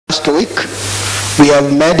last week. We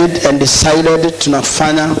have made it and decided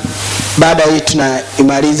tunafanya baada hii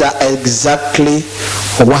tunaimaliza exactly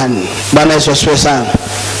 1. Bwana Yesu asifiwe sana.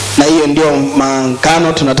 Na hiyo ndio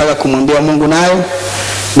maangano tunataka kumwambia Mungu nayo,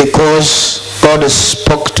 because God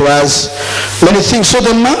spoke to us many things. So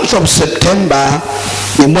the month of September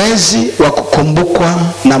ni mwezi wa kukumbukwa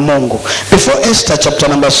na Mungu. Before Esther chapter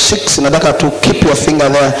number 6, nataka to keep your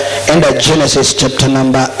finger there, and Genesis chapter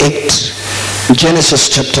number 8. Genesis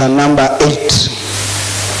chapter number 8.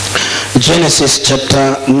 Genesis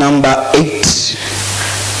chapter number 8.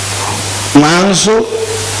 Mwanzo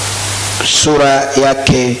sura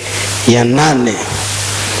yake ya 8.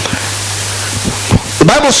 The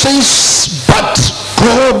Bible says, but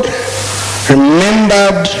God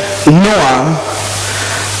remembered Noah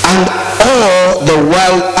and all the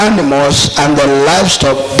wild animals and the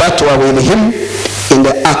livestock that were with him in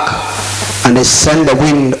the ark, and he sent the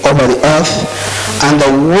wind over the earth, and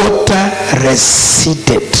the water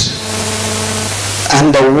receded.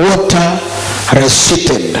 And the water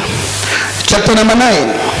receded. Chapter number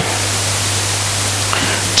 9.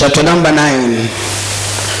 Chapter number 9.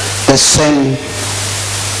 The same.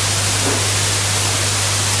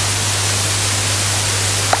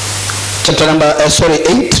 Chapter number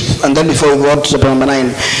 8, and then before we go to chapter number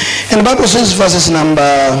 9. And the Bible says, verses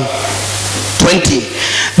number 20.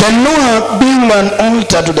 Then Noah built an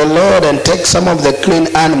altar to the Lord, and take some of the clean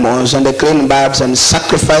animals and the clean birds, and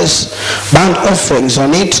sacrifice burnt offerings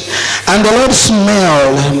on it. And the Lord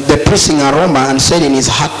smelled the pleasing aroma, and said in his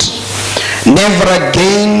heart, never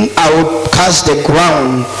again I will curse the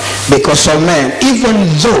ground because of man, even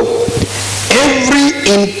though every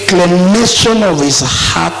inclination of his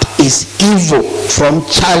heart is evil from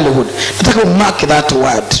childhood. Nataka mark that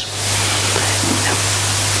word.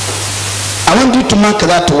 I want you to mark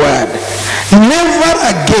that word. Never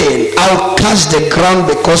again I'll curse the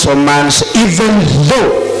ground because of man's, even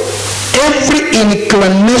though every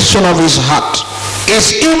inclination of his heart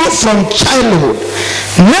is evil from childhood.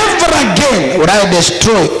 Never again will I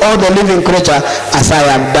destroy all the living creature as I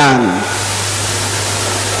have done.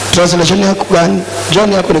 Translation yako gani?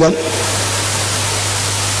 John yako ni gani?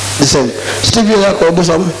 The same. Steve yako hebu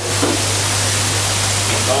soma.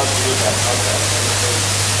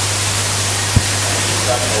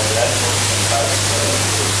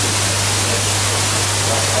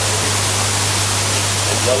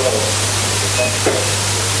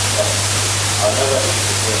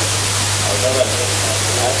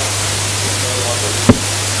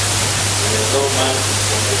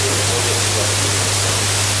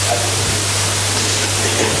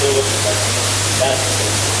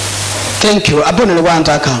 Thank you. That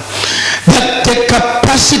the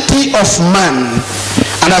capacity of man,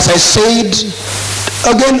 and as I said,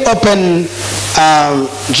 again open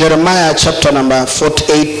Jeremiah chapter number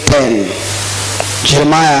 48:10.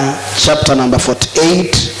 Jeremiah chapter number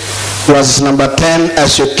 48, verse number 10,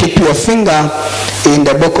 as you keep your finger in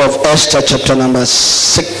the book of Esther chapter number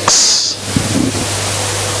 6.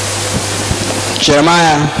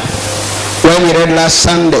 Jeremiah, when we read last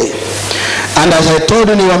Sunday, and as I told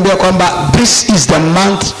you, niwaambia kwamba this is the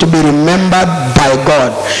month to be remembered by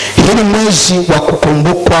God. Hii ni mwezi wa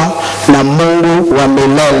kukumbukwa na Mungu wa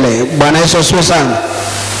milele. Bwana Yesu asifiwe sana.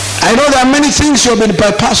 I know there are many things you have been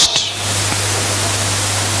bypassed.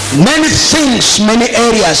 Many things, many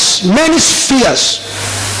areas, many spheres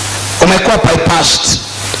umekuwa bypassed.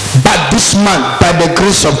 But this month, by the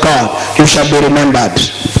grace of God, you shall be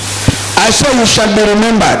remembered. I say you shall be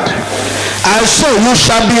remembered. I say you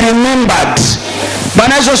shall be remembered.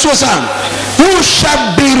 Bwana Yesu asifiwe sana. You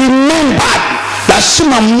shall be remembered.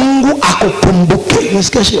 Lazima Mungu akukumbuke.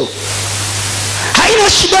 Unasikia sio? Haina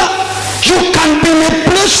shida. You can be in a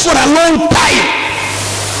place for a long time.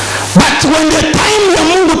 But when the time ya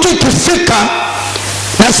Mungu tu ikifika,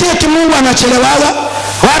 na si eti Mungu anachelewaga,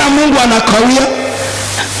 wala Mungu anakawia.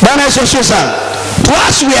 Bwana Yesu asifiwe sana. To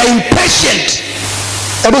us we are impatient.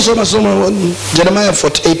 Hebu soma Jeremiah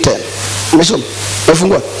 48:10. Umesoma?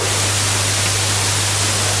 Umefungua?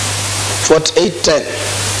 48:10.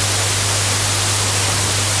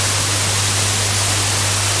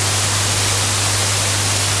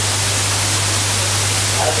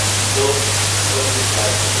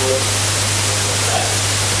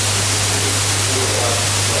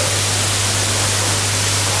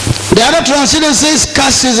 The other translation says,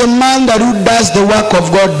 cursed is a man that who does the work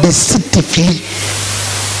of God deceitfully.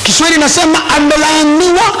 Kiswahili nasema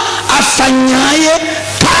amelaaniwa afanyaye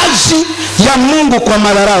kazi ya Mungu kwa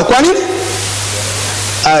madharau. Kwa nini?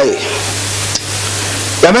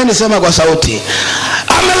 Jamani sema kwa sauti.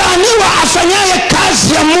 Amelaaniwa afanyaye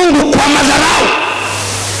kazi ya Mungu kwa madharau.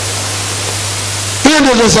 Hiyo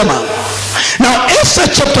ndio tunasema. Now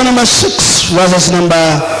Esther chapter number 6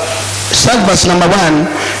 verse number 1,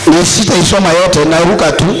 ni sitaisoma yote na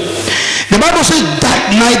ruka tu. The Bible says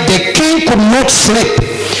that night the king could not sleep.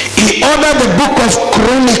 He ordered the book of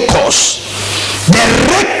Chronicles, the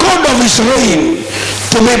record of his reign,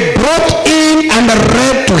 to be brought in and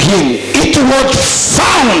read to him. It was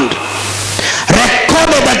found,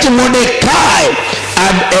 recorded that Mordecai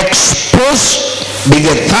had exposed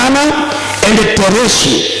Bigethana and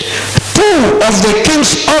Tereshi, two of the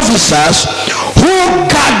king's officers who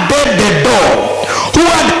guarded the door, who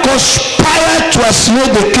had conspired to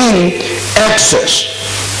assassinate the king Xerxes.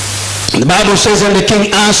 The Bible says, and the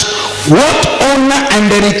king asked, what honor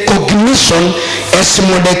and recognition has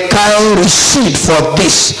Mordecai received for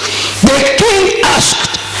this? The king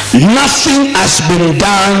asked, nothing has been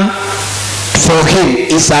done for him.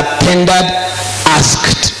 His attendant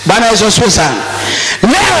asked. Bwana Yesu asifiwe sana.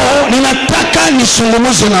 Leo ninataka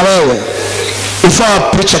nisungumuze na wewe before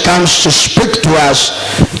our preacher comes to speak to us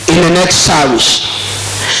in the next service.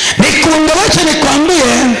 Nikuongeleshe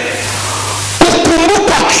nikwambie,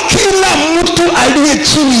 kukumbuka kila mtu aliye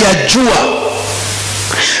chini ya jua.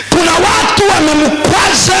 Kuna watu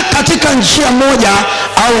wamemkwaza katika njia moja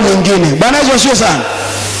au nyingine. Bwana Yesu asifiwe sana.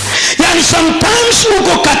 Yani sometimes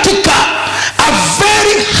uko katika a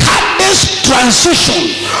very hardest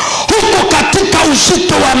transition. Huko katika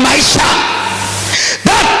uzito wa maisha.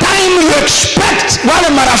 That time you expect wale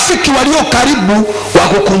marafiki walio karibu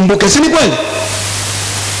wakukumbuke. Si ni kweli?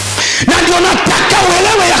 Na ndio nataka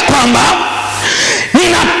uelewe ya kwamba,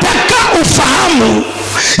 ninataka ufahamu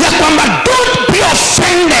ya kwamba don't be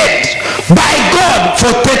offended by God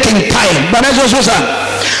for taking time. Bwana Yesu asifiwe sana.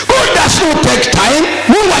 God does not take time.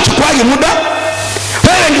 Mungu hachukuagi muda.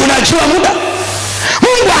 Wewe ndio unajua muda.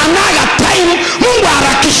 Mungu anaga time. Mungu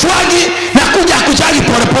harakishwaji na kuja kujaji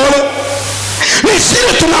pole pole. Ni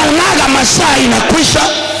sisi tunaonaga masaa inakwisha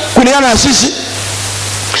kulingana na sisi.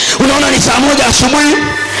 Unaona ni saa 1 asubuhi,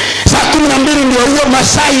 saa 12 ndio hiyo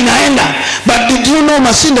masaa inaenda. But did you know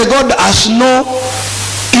Masinde, God has no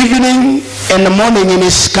evening and morning in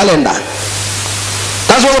his calendar?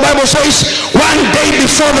 That's what the Bible says. One day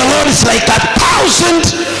before the Lord is like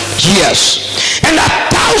 1,000 years. And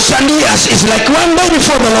 1,000 years is like one day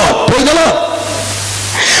before the Lord. Praise the Lord.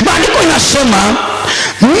 Maandiko inasema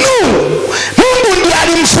Mungu ndiye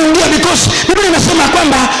alimfungia, because Biblia inasema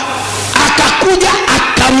kwamba akakuja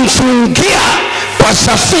akamfungia kwa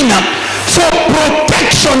safina for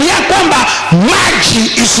protection, ya kwamba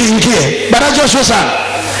maji isiingie. Baraza sio sana.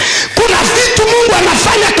 Kuna vitu Mungu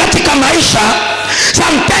anafanya katika maisha,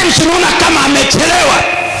 sometimes unaona kama amechelewa.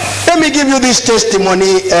 Let me give you this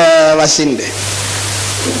testimony, Masinde.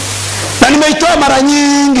 Na nimeitoa mara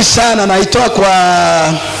nyingi sana, naitoa kwa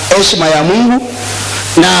heshima ya Mungu,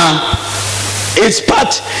 na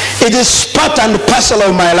it is part and parcel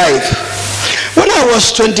of my life. When I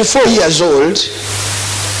was 24 years old,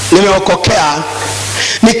 nimeokokea,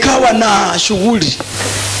 nikawa na shughuli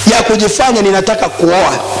ya kujifanya ninataka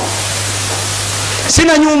kuoa.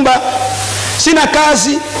 Sina nyumba, sina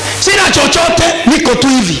kazi, sina chochote, niko tu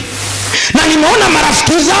hivi. Na nimeona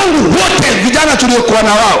marafiki zangu wote vijana tuliokuwa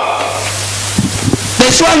na wao.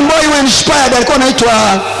 There's one boy who inspired, alikuwa anaitwa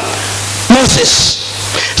Moses.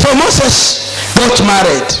 So Moses got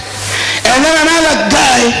married. And then another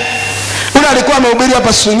guy, ule alikuwa amehubiri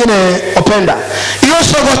hapa siku nyingine Openda, he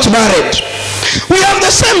also got married. We have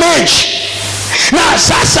the same age. Na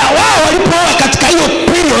sasa wao walipooa katika hiyo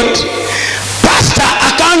period, pastor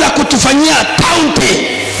akaanza kutufanyia counting.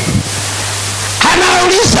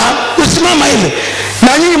 Anauliza, usimama hivi,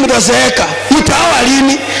 na nyinyi mtazeeka, mtaoa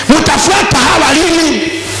lini? Mtafuata hawa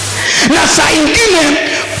lini? Na saa ingine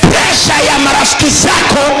pressure ya marafiki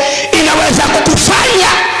zako inaweza kukufanya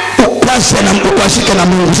ukwazike na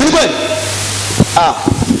Mungu. Si kweli?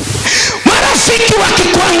 Marafiki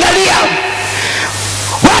wakikuangalia,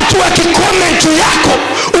 watu wakicomment yako,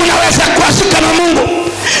 unaweza kukwazika na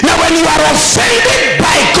Mungu. Na when you are offended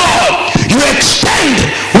by God, you extend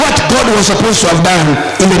what God was supposed to have done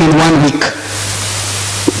even in 1 week.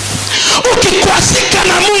 Ukikwazika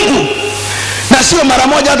na Mungu, na sio mara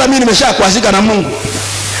moja, hata mimi nimeshakwazika na Mungu.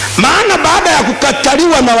 Maana baada ya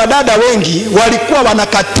kukataliwa na wadada wengi, walikuwa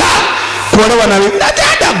wanakataa kuolewa na mimi. That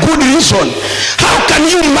had a good reason. How can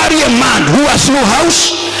you marry a man who has no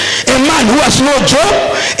house, a man who has no job,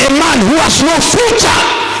 a man who has no future,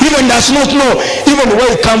 even does not know even where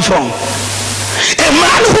he come from? A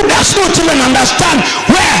man who does not even understand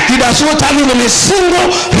where he does not have even a single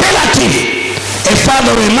relative, a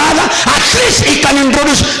father or a mother. At least he can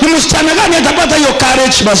introduce. Ni msichana gani atapata hiyo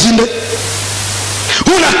courage, Masinde?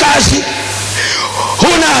 Huna kazi,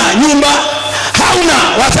 huna nyumba,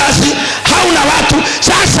 hauna wazazi, hauna watu.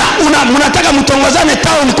 Sasa mnataka mtongozane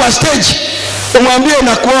town kwa stage. Umwambie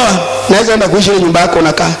unakuoa, naweza enda kuishi nyumba yako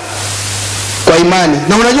unakaa kwa imani.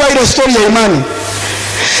 Na unajua ile story ya imani.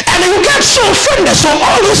 And you get so offended. So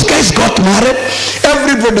all those guys got married.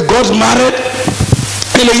 Everybody got married.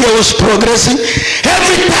 And the year was progressing.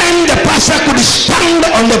 Every time the pastor could stand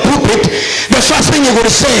on the pulpit, the first thing he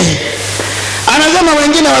would say, anasema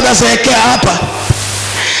wengine watasekea hapa,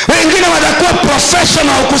 wengine watakuwa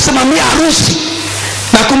professional kusimamia harusi.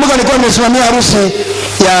 Nakumbuka nilikuwa nimesimamia harusi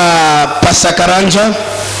ya Pastor Karanja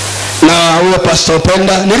na huyo Pastor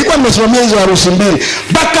Penda. Nilikuwa nimesimamia hizo harusi mbili.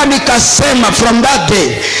 Mpaka nikasema from that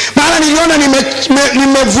day, maana niliona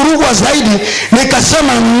nimevurugwa zaidi,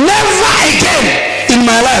 nikasema never again in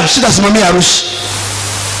my life sitasimamia harusi.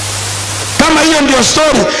 Kama hiyo ndio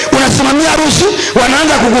story, unasimamia harusi,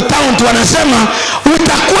 wanaanza kukutaunt, wanasema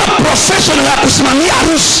utakuwa professional ya kusimamia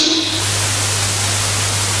harusi.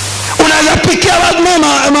 Unaweza pikia watu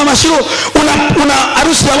mama shiro, una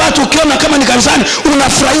harusi ya watu, ukiona kama ni kanisani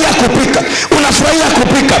unafurahia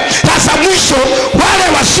kupika. Sasa mwisho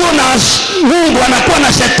wale wasio na Mungu wanakuwa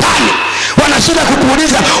na shetani, wanashinda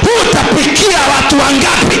kukuuliza utapikia watu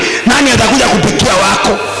wangapi, nani atakuja kupikia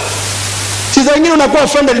wako. Sasa wengine unakuwa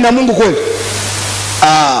offended na Mungu kweli.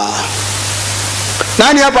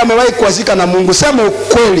 Nani hapa amewahi kuazika na Mungu? Sema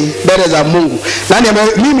ukweli mbele za Mungu.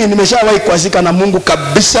 Mimi nimeshawahi kuazika na Mungu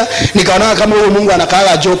kabisa, nikaona kama huyo Mungu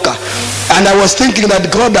anakaa joka. And I was thinking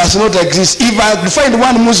that God does not exist. If I could find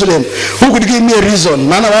one Muslim who could give me a reason,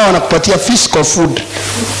 maana wao wanakupatia physical food,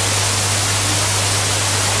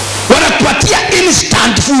 wanakupatia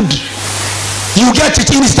instant food, you get it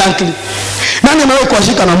instantly. Nani amewahi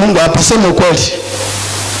kuazika na Mungu hapa? Sema ukweli.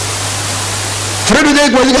 Fredo je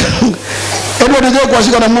kuazika Edward je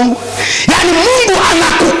kuazika na Mungu? Yani Mungu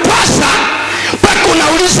anakupasa mpaka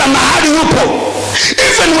unauliza mahali upo.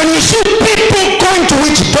 Even when you see people going to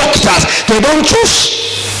witch doctors, they don't choose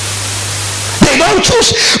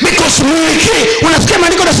because mwili. Unasikia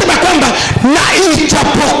maandiko yanasema kwamba na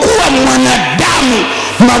ijapokuwa mwanadamu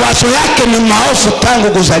mawazo yake ni maovu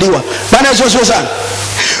tangu kuzaliwa. Bwana Yesu asifiwe sana.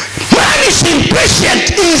 Man is impatient,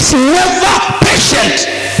 is never patient.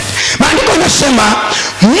 Maandiko yanasema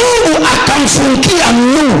Mungu akamfungia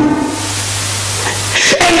Nuhu,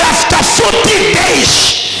 and after 40 days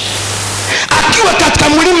akiwa katika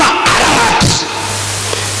mlima Ararat,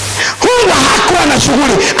 Mungu hakuwa na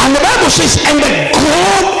shughuli. And the Bible says and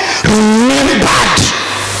God remembered.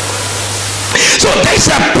 So there's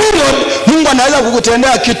a period Mungu anaweza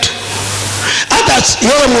kukutendea kitu hata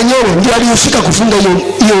yeye mwenyewe ndiye alihusika kufunga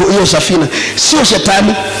hiyo safina, sio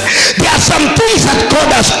shetani. There are some things that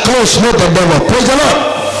God has closed, not the devil. Praise the Lord.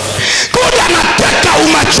 God anataka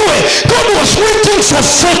umachue. God was waiting for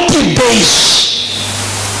 40 days.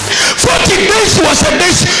 40 days was the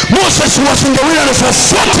days Moses was in the wilderness for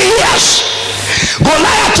 40 years.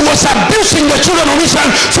 Goliath was abusing the children of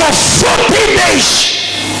Israel for 40 days.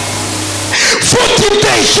 40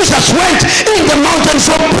 days Jesus went in the mountain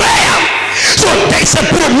for prayer. So there's a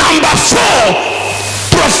period. Number 4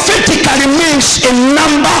 prophetically means a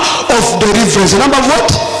number of deliverance. A number of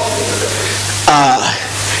what?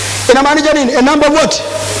 A number of what?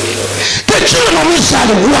 The children of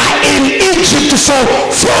Israel were in Egypt for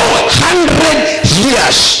 400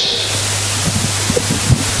 years.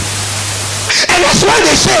 And that's why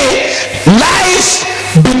they say life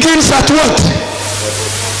begins at what?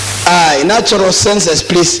 In natural senses,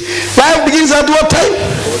 please. Life begins at what time?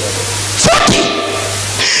 40.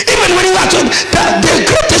 Even when you are the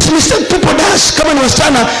greatest mistake people does, kama ni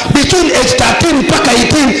wasichana between age 13 mpaka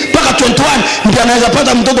 18 mpaka 21 ndio anaweza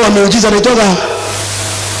pata mtoto wa miujiza, anatoka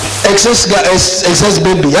excess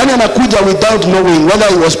baby. Yani anakuja without knowing whether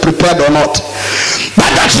he was prepared or not.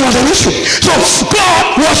 But that was an issue. So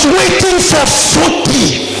God was waiting for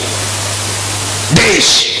 40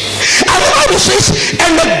 days. And the Bible says,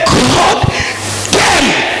 and God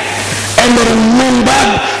came and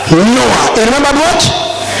remembered Noah. He remembered what?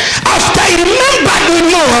 After he remembered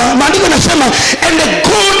Noah, maandiko yanasema and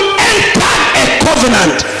God entered a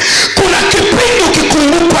covenant. Kuna kipindi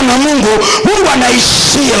ukikumbukwa na Mungu, Mungu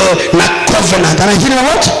anaishia na covenant. Anaishia na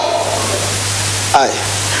what?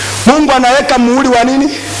 Mungu anaweka muhuri wa nini?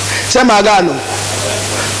 Sema agano.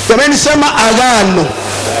 Jamani, sema agano.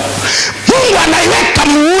 Mungu anaiweka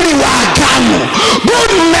muhuri wa agano.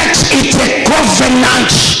 God makes it a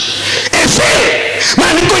covenant.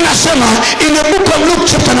 Maandiko inasema in the book of Luke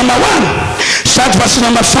chapter number 1, start verse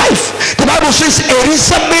number 5. The Bible says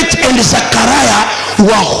Elizabeth and Zachariah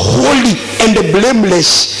were holy and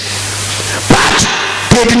blameless, but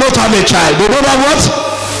they did not have a child. They don't have what?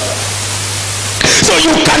 So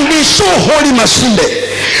you can be so holy Masinde,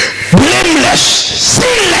 blameless,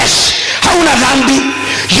 sinless, hauna dhambi.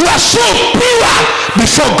 You are so pure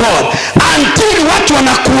before God until watu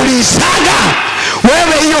wanakuulizaga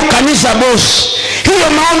wewe hiyo kanisa boss, hiyo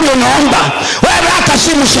maombi unaomba, wewe hata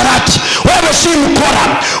si msharati, wewe si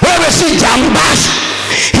mkora, wewe si jambazi.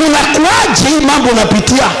 Inakuaje mambo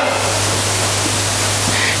unapitia?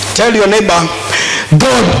 Tell your neighbor,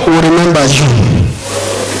 God will remember you.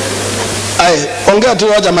 Ongea tu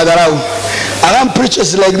wacha madharau. I am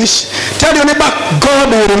preachers like this. Tell your neighbor, God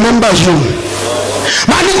will remember you.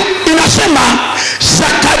 Mani inasema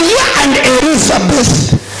Zakaria and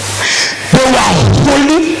Elizabeth, they were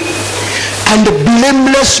holy and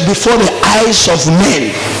blameless before the eyes of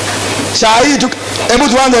men. Sahi tu hebu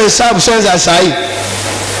tuanze hesabu sasa sahi.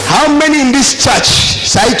 How many in this church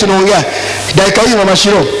sahi tunaongea dakika hii mama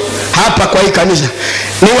Shiro hapa kwa hii kanisa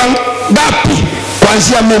ni wangapi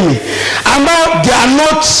kuanzia mimi ambao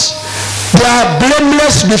they are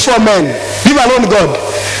blameless before men, leave alone God.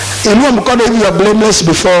 Inua mkono hivi, you are blameless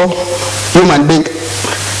before human being.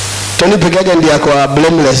 Tony pekee ndiye kwa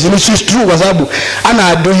blameless. It is true kwa sababu ana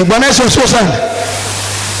adui. Bwana Yesu asifiwe sana.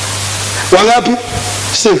 Wangapi?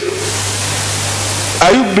 Steve,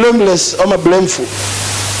 are you blameless or blameful?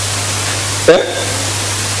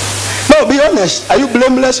 No, be honest. Are you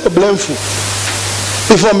blameless or blameful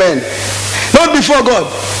before men? Not before God.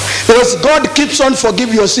 Because God keeps on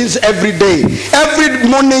forgiving your sins every day. Every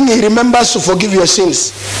morning he remembers to forgive your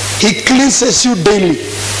sins. He cleanses you daily.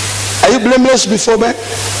 Are you blameless before men?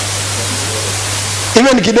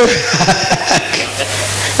 Even Kidero.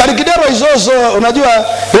 But Kidero is also, unajua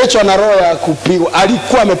Rachel ana roho ya kupiga.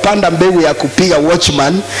 Alikuwa amepanda mbegu ya kupiga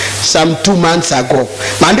watchman some 2 months ago.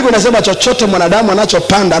 Maandiko yanasema chochote mwanadamu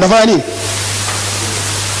anachopanda anafanya nini?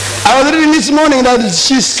 I was reading this morning that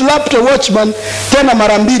she slapped a watchman tena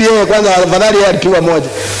mara mbili. Yeye kwanza afadhali yeye alipigwa moja.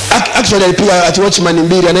 Actually alipiga at watchman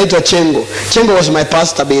mbili, anaitwa Chengo. Chengo was my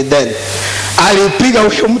pastor back then. Alipiga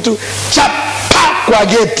huyo mtu chapa kwa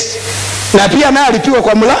gate. Na pia naye alipigwa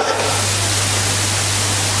kwa mla.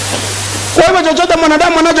 Kwa hivyo chochote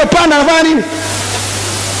mwanadamu anachopanda anafanya nini?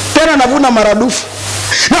 Tena anavuna maradufu.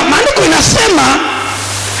 Na maandiko inasema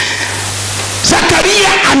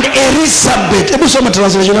Zakaria and Elizabeth. Hebu soma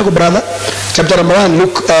translation yako brother. Chapter number 1,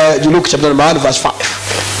 Luke chapter number 1 verse 5.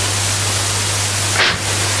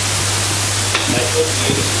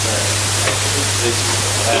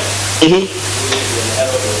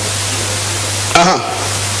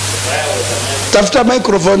 Tafuta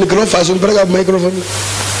microphone, fast unapeleka microphone.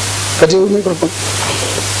 Kati microphone.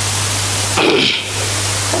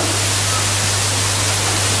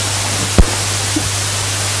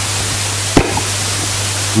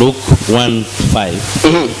 Luke 1:5.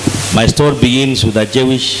 My story begins with a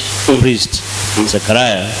Jewish priest,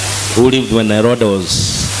 Zechariah, who lived when Herod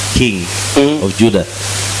was king of Judah.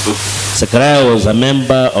 Zechariah was a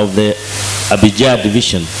member of the Abijah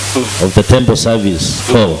division of the temple service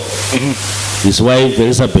hall. His wife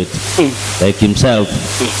Elizabeth, like himself,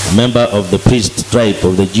 a member of the priest tribe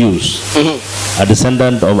of the Jews, a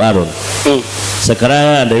descendant of Aaron.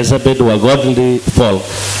 Zechariah and Elizabeth were godly folk,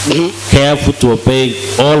 careful to obey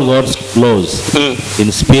all God's laws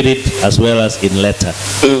in spirit as well as in letter.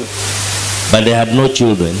 But they had no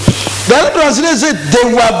children. The other translation said they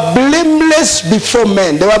were blameless before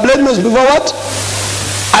men. They were blameless before what?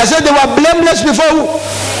 I said they were blameless before who?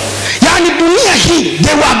 Yani dunia hii,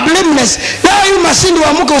 they were blameless. Leo hii Masindi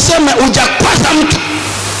wa muke useme ujakwaza mtu.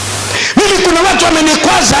 Mimi kuna watu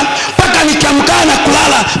wamenikwaza mpaka nikiamka na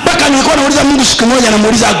kulala, mpaka nilikuwa nauliza Mungu siku moja,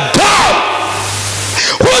 namuuliza God,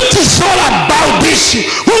 what is all about this?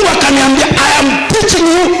 Mungu akaniambia, I am teaching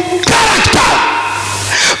you character.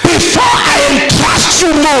 Before I entrust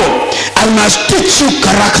you more, I must teach you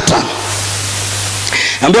character.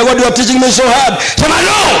 And God, you are teaching me so hard. So I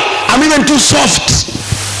know I'm even too soft.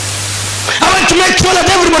 I want to make sure that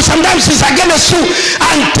everybody sometimes is against you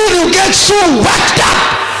until you get so worked up.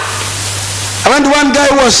 I went to one guy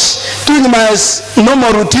who was doing my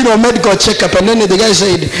normal routine or medical checkup, and then the guy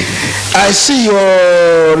said, I see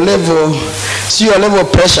your level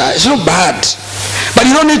of pressure. It's not bad. But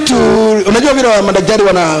you don't need to, unajua vile madaktari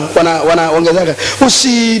wanaongezeka.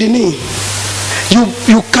 Usidini.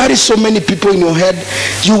 You carry so many people in your head.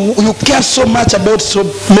 You care so much about so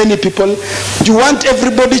many people. You want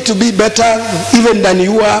everybody to be better even than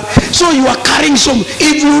you are. So you are carrying so.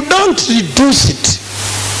 If you don't reduce it,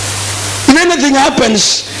 if anything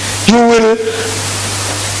happens, you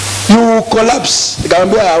will collapse. I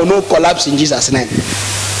will not collapse in Jesus' name.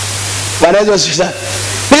 But I will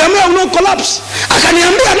not collapse. I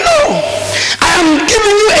am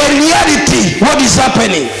giving you a reality. What is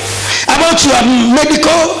happening? about your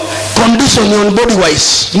medical condition on body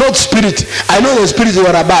wise, not spirit. I know the spirit you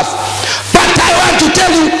are above, but I want to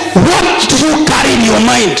tell you what do you carry in your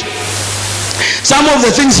mind. Some of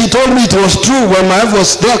the things he told me, it was true when my wife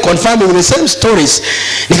was there confirming the same stories.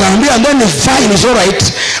 Nikamwambia, and then fine, it's all right,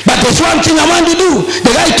 but there's one thing I want to do.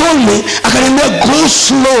 The guy told me, akaniambia, go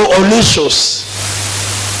slow on issues.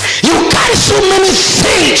 You carry so many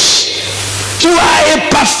things. You are a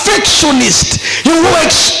perfectionist. You will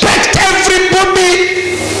expect everybody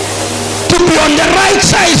to be on the right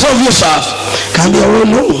side of yourself. Can be a role?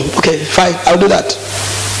 No. Okay, fine, I'll do that.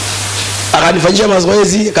 Akanifanyia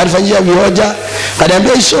mazoezi, akanifanyia vioja,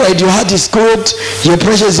 akaniambia it's all right, your heart is good, your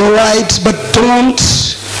pressure is all right, but don't.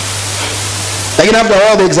 Lakini after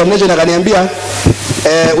all the examination akaniambia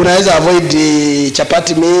unaweza avoid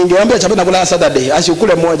chapati mingi. Niambia chapati nakula Saturday,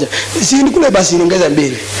 asikule moja. Si nikule basi niongeze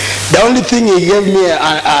mbili. The only thing he gave me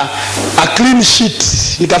a clean sheet.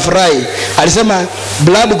 Nikafurahi. Alisema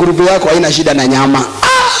blood group yako haina shida na nyama.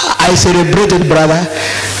 I celebrated, brother.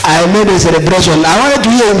 I made a celebration. I wanted to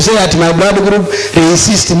hear him say that my blood group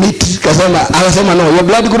resist meat. Akasema no, your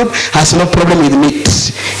blood group has no problem with meat.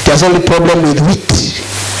 It has only problem with wheat.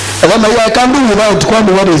 I can do without.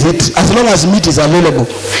 What is it? As long as meat is available,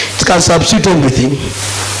 it can substitute everything.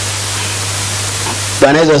 So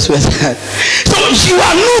you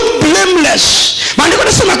are not blameless. Maandiko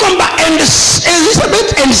nasema kwamba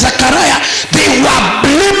Elizabeth and Zachariah, they were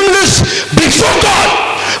blameless before God,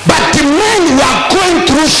 but the men were going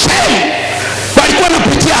through shame. Walikuwa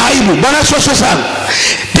wanapitia aibu. Bwana Yesu sana.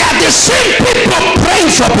 They are the same people praying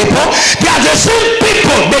for people. They are the same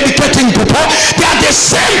people dedicating people. They are the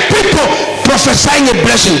same people prophesying a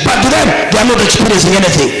blessing. But to them, they are not experiencing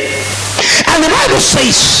anything. And the Bible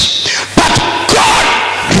says, but God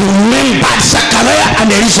remembered Zachariah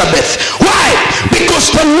and Elizabeth. Why?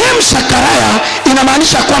 Because the name Zachariah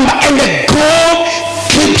inamaanisha kwamba and God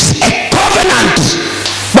keeps a covenant.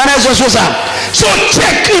 Bwana Yesu sana. So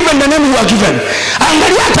check even the name you are given.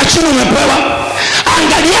 Angalia hata chini umepewa.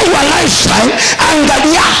 Angalia your lifestyle.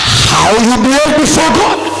 Angalia how you behave before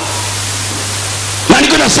God.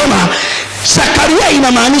 Maandiko nasema Zachariah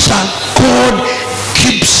inamaanisha God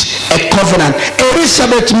keeps a covenant.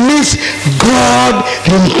 Elizabeth means God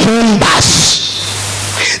remembers.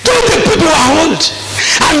 Those the people were old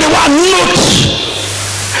and they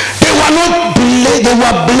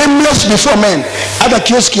were blameless before men. Hata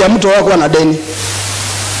kioski ya mtu wako na deni.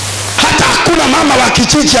 Hata hakuna mama wa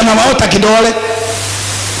kijiji anawaota kidole.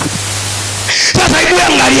 Sasa hebu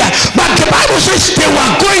angalia, but the Bible says they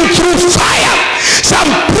were going through fire. Some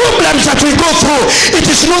problems that we go through, it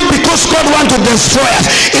is not because God wants to destroy us.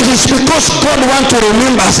 It is because God wants to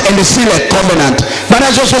remember us and seal a covenant. Bwana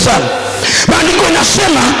Yesu sana. Maandiko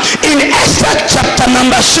inasema in Esther chapter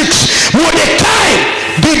number 6, Mordecai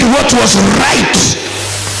did what was right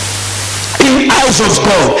in eyes of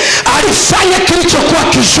God. Alifanya kilichokuwa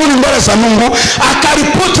kizuri mbele za Mungu,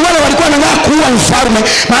 akaripoti wale walikuwa wanataka kuua mfalme.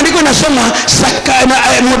 Maandiko inasema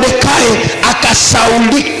Mordecai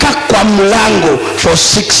akasaulika kwa mlango for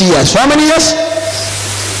 6 years. For how many years?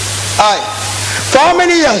 For how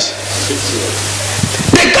many years? 6 years.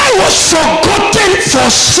 The guy was forgotten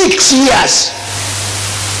for 6 years.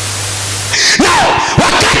 Now,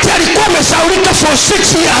 wakati alikuwa amesaulika for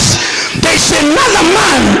 6 years, there is another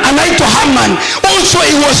man anaitwa Haman. Also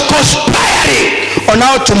he was conspiring on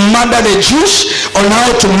how to murder the Jews, on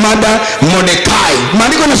how to murder Mordecai.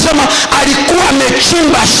 Maandiko nasema alikuwa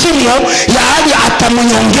amechimba shimo ya hadi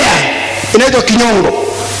atamnyongea. Inaitwa kinyongo.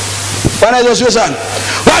 Bwana Yesu sana.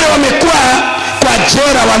 Wale wamekuwa kwa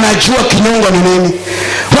jela wanajua kinyongo ni nini.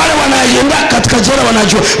 Wale wanaenda katika jela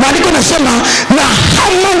wanajua. Maandiko nasema na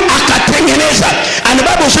Haman akatengeneza. And the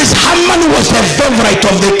Bible says Haman was the favorite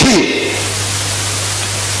of the king.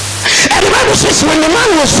 And the Bible says when the man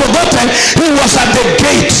was forgotten, he was at the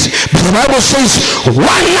gate. But the Bible says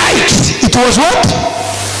one night, it was what?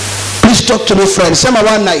 Please talk to me, friends. Sema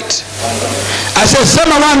one night. I said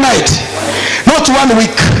sema one night. Not 1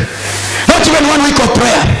 week. Not even 1 week of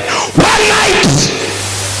prayer. One night.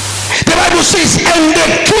 The Bible says and the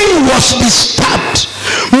king was disturbed.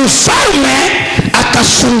 Mfalme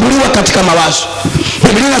akasumbuliwa katika mawazo.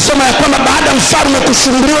 Biblia inasema ya kwamba baada mfalme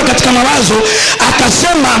kusumbuliwa katika mawazo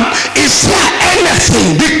akasema is there anything,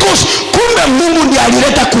 because kumbe Mungu ndiye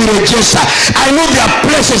alileta kuirejesha. I know there are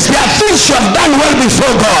places, there are things you have done well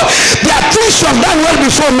before God, there are things you have done well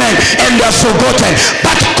before men and they are forgotten,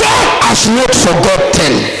 but God has not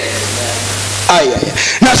forgotten.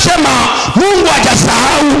 Nasema Mungu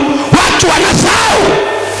hajasahau, watu wanasahau.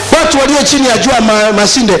 watu walio chini ya jua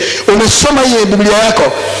Masinde, umesoma hii Biblia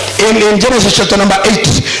yako in Genesis chapter number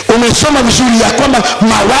 8, umesoma vizuri ya kwamba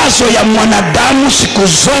mawazo ya mwanadamu siku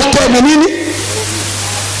zote ni nini?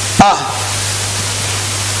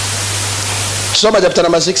 Soma chapter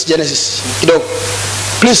number 6 Genesis kidogo.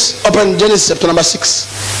 Please open Genesis chapter number 6.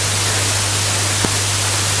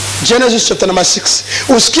 Genesis chapter number 6.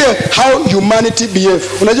 Usikie how humanity behave.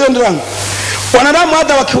 Unajua ndio wanadamu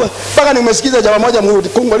hata wakiwa mpaka nimesikiza jamaa moja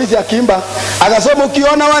Mkongolezi akiimba akasema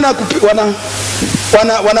ukiona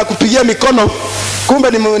wanakupigia mikono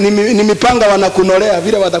kumbe ni mipanga wanakunolea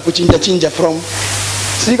vile watakuchinja from.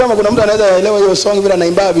 Si kama kuna mtu anaweza elewa hiyo song vile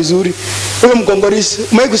anaimba vizuri. Huyo Mkongolezi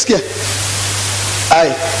umekusikia?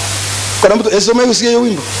 Kuna mtu umewahi kusikia hiyo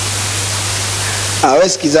wimbo? Wewe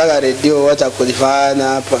sikizaga radio, wacha kujifanya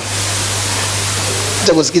hapa.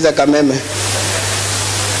 Wacha kusikiza kameme.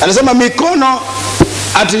 Anasema mikono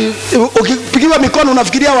ati ukipigiwa mikono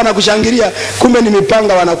unafikiria wanakushangilia kumbe ni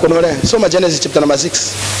mipanga wanakunolea. Soma Genesis chapter number 6.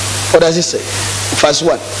 What does it say? Verse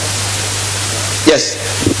 1. Yes.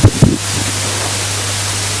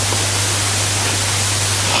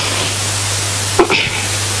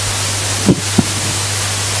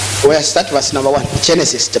 Where start verse number 1.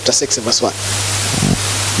 Genesis chapter 6 verse 1.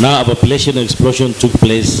 Now a population explosion took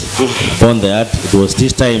place upon the earth. It was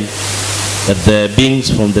this time that the beings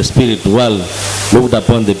from the spirit world looked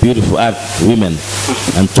upon the beautiful earth women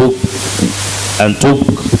and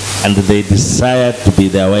they desired to be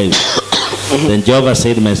their wives. Then Jehovah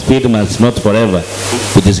said, my spirit must not forever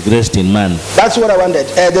be disgraced in man. That's what I wanted.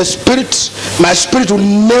 My spirit will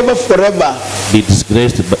never forever be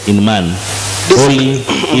disgraced in man. Holy,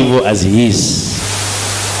 evil as he is,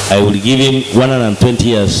 I will give him 120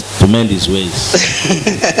 years to mend his ways.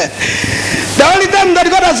 The only time that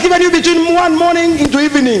God has given you between one morning into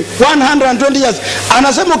evening, 120 years.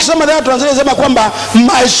 Anasema ukisema that translation sema kwamba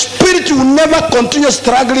my spirit will never continue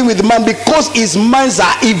struggling with man because his minds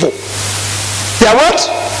are evil. They are what?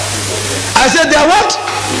 I said they are what?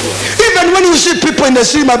 Even when you see people in the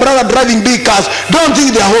street, my brother, driving big cars, don't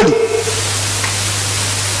think they are holy.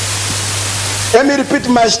 Let me repeat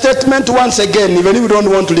my statement once again, even if you don't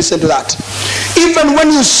want to listen to that. Even when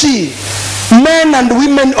you see men and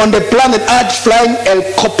women on the planet Earth flying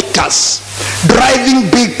helicopters, driving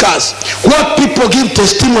big cars, what people give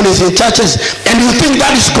testimonies in churches, and you think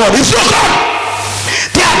that is God. It's not God.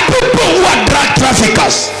 There are people who are drug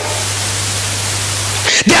traffickers.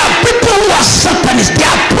 There are people who are Satanists. There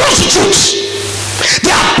are prostitutes.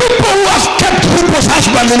 There are people who have kept people's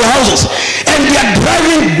husbands in their houses and they are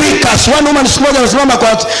driving big cars. One woman smoja anasimama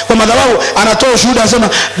kwa madhabahu anatoa ushuhuda anasema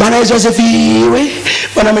Bwana Yesu asifiwe.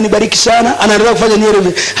 Bwana amenibariki sana. Anaendelea kufanya nywele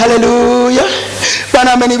hivi. Hallelujah.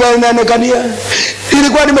 Bwana amenibariki.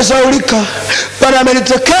 Ilikuwa nimesahaulika. Bwana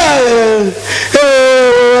amenitokea.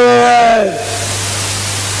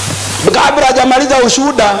 Kabla hajamaliza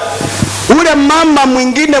ushuhuda, ule mama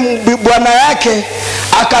mwingine bwana yake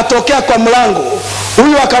akatokea kwa mlango.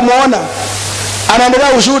 Huyu akamwona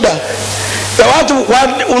anaendelea ushuhuda. Watu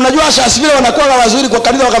unajua sasa vile wanakuwa wazuri kwa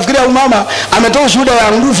kanisa, wakafikiria huyu mama ametoa ushuhuda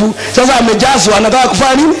ya nguvu, sasa amejazwa anataka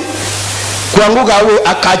kufanya nini? Kuanguka au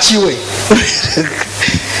akachiwe.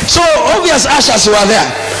 So obvious ashes were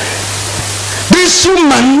there. This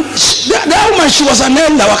woman, the woman, she was an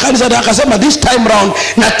elder wa kanisa, akasema this time round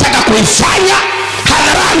nataka kuifanya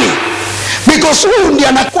hadharani. Because huyu ndiye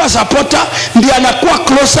anakuwa supporter, ndiye anakuwa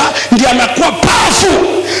closer, ndiye anakuwa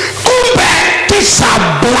powerful. Kumbe these are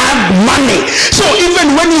blood money. So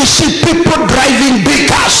even when you see people driving big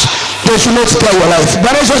cars, they should not spare your life.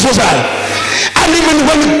 But and even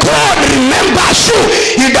when God remembers you,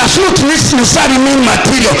 it does not necessarily mean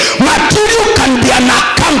material. Material can be an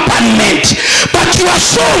accompaniment, but your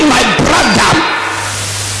soul, my brother.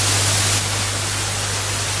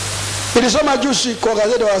 Nilisoma juzi kwa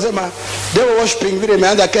gazeti wanasema devil worshiping vile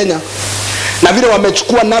imeanza Kenya na vile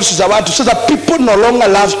wamechukua nafsi za watu. So that people no longer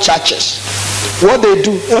love churches. What they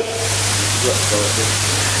do?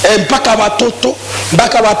 Mpaka watoto,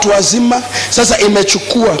 mpaka watu wazima sasa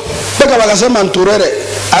imechukua. Mpaka wakasema Nturere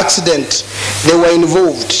accident, they were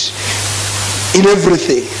involved in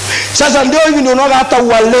everything. Sasa ndio hivi ndio unaona hata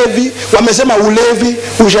walevi wamesema ulevi,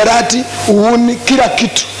 usharati, uuni, kila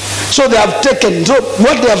kitu. So they have taken, so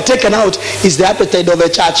what they have taken out is the appetite of the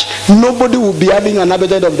church. Nobody will be having an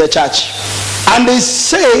appetite of the church. And they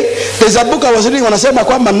say, there's a book I was reading, wanasema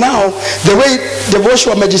kwamba now, the way the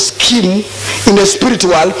worship magic scheme in the spirit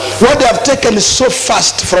world, what they have taken so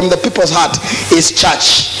fast from the people's heart is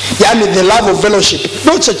church. Yani the love of fellowship.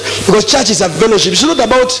 Not church, because church is a fellowship. It's not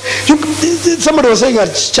about, somebody was saying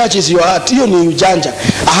that church is your heart. You ni ujanja.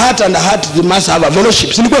 A heart and a heart, they must have a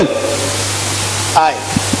fellowship. Aye.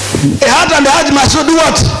 A heart and a heart must do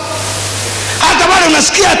what? Hata wale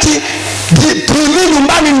unasikia ati TV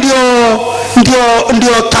nyumbani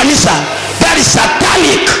ndio kanisa. That is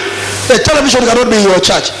satanic. The television cannot be your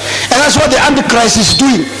church. And that's what the Antichrist is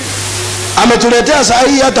doing. Ametuletea saa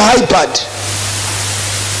hii hata iPad.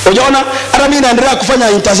 Unaona, hata mimi naendelea kufanya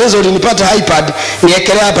intercession, nilipata iPad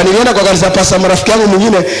niekelea hapa. Nilienda kwa kanisa pasa marafiki yangu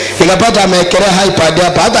mwingine nikapata ameekelea iPad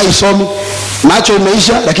hapa, hata isomi. Macho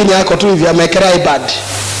imeisha lakini yako tu hivi ameekelea iPad.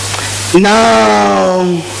 Now,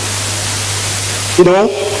 you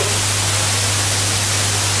know,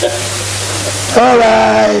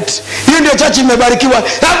 alright. Hiyo ndio church imebarikiwa.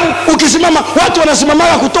 Ukisimama watu wanasimama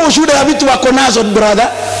kutoa ushuhuda ya vitu wako nazo, brother.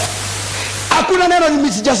 Hakuna neno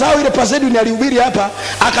nimesijasahau ile pasedi ni alihubiri hapa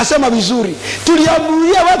akasema vizuri.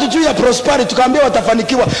 Tuliambiwa watu juu ya prosperity, tukaambia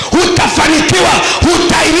watafanikiwa. Utafanikiwa,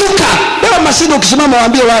 utainuka. Leo masini ukisimama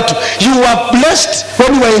waambie watu, you are blessed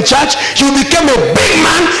when you were in church, you became a big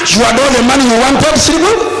man, you had all the money you wanted,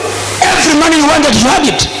 every money you wanted you had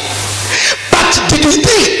it. But did you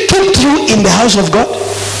think kept you in the house of God?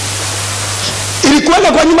 Ilikuwa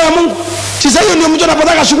kwa nyumba ya Mungu. Sasa hiyo ndio mtu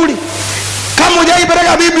anapotaka shughuli. Kama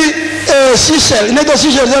hujaipeleka bibi Seychelles, inaitwa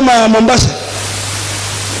Seychelles kama Mombasa.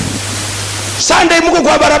 Sunday mko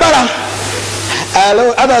kwa barabara.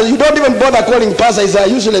 You don't even bother calling pastor, is a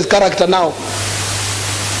useless character now.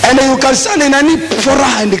 And you can stand in any forum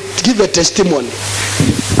and give a testimony.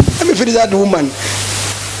 Let me feel that woman.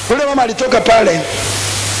 Yule mama alitoka pale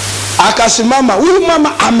akasimama. Huyu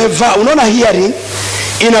mama amevaa, unaona hearing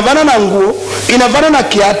inavana na nguo, inavana na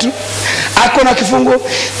kiatu, akona kifungo.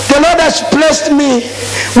 The Lord has blessed me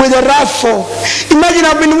with a raffle. Imagine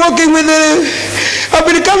I've been walking with I've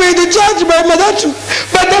been coming to church by Madatu,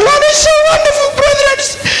 but the Lord is so wonderful, brethren.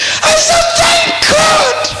 I said, thank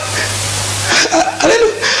God.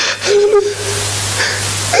 Hallelujah.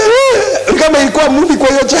 Kama ilikuwa movie kwa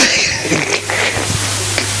hiyo church.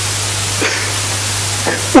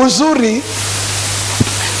 Uzuri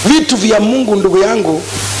vitu vya Mungu, ndugu yangu,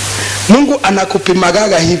 Mungu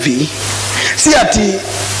anakupimagaga hivi. Si ati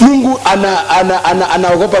Mungu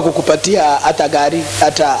anaogopa kukupatia hata gari,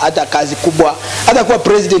 hata kazi kubwa, hata kuwa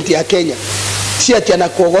president ya Kenya. Si ati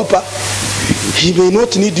anakuogopa. He may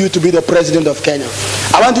not need you to be the president of Kenya.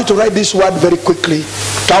 I want you to write this word very quickly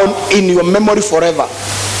down in your memory forever.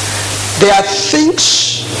 There are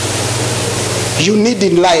things you need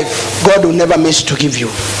in life God will never miss to give you.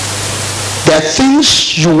 There are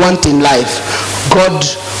things you want in life God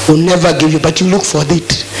will never give you, but you look for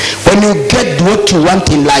it. When you get what you want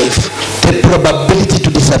in life, the probability to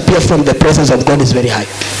disappear from the presence of God is very high.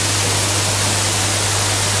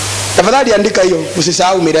 Tafadhali andika hiyo,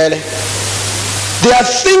 usisahau milele. There are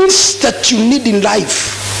things that you need in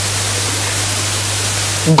life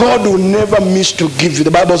God will never miss to give you.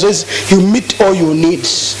 The Bible says He'll meet all your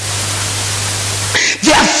needs.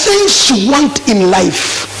 There are things you want in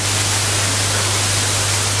life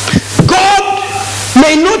God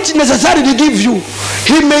may not necessarily give you.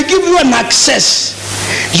 He may give you an access.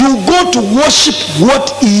 You go to worship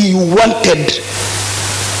what He wanted.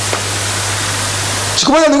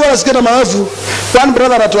 Siku moja nilikuwa nasikia na maafu, one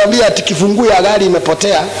brother anatuambia ati kifunguo ya gari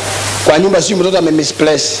imepotea kwa nyumba, sio mtoto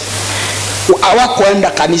amemisplace. Hawakwenda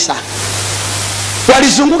kanisa.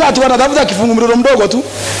 Walizunguka ati wanatafuta kifunguo, mtoto mdogo tu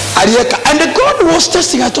aliweka. And God was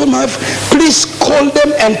testing. I told my wife, please call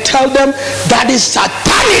them and tell them that is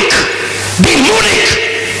satanic, demonic.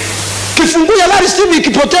 Kifunguo ya gari simu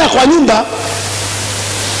ikipotea kwa nyumba,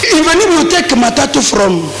 even if you take matatu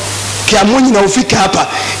from Kiamonyi na ufike hapa,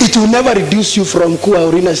 it will never reduce you from kuwa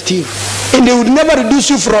Orina Steve. And it will never reduce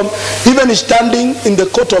you from even standing in the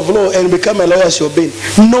court of law and become a lawyer as your bail.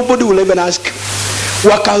 Nobody will even ask you.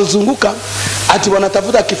 Wakazunguka ati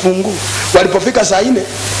wanatafuta kifungu. Walipofika saa 4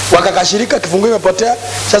 wakakashirika kifungu imepotea.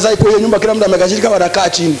 Sasa iko hiyo nyumba kila mtu amekashirika, wanakaa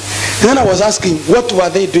chini. Then I was asking, what were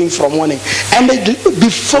they doing from morning? And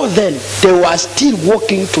before then, they were still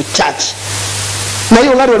walking to church. Na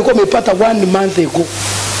hiyo gari walikuwa wamepata 1 month ago.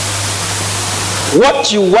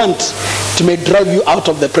 What you want to may drive you out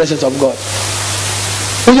of the presence of God.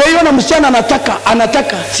 Unaiona msichana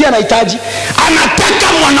anataka, si anahitaji.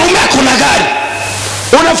 Anataka mwanaume akona gari.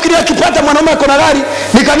 Unafikiria akipata mwanaume akona gari,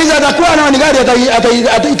 ni kanisa atakuwa na gari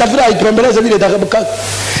ataitafuta ipembeleze vile itakapokaa.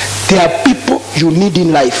 There are people you need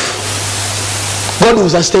in life. God will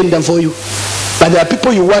sustain them for you. But there are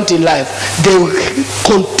people you want in life. They will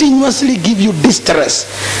continuously give you distress.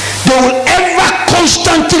 They will ever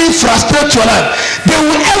constantly frustrate your life. They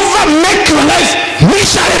will ever make your life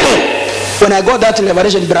miserable. When I got that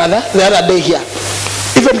revelation, brother, the other day here,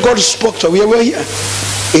 even God spoke to me. We were here.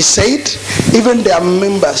 He said, even there are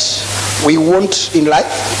members we want in life.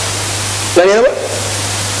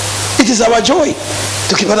 It is our joy.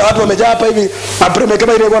 Tukipata watu wamejaa hapa hivi mapremio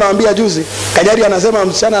kama ile nilikuwa nawaambia juzi, Kajari anasema,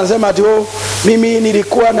 msichana anasema ati mimi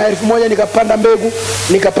nilikuwa na 1000 nikapanda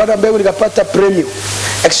mbegu nikapata premium.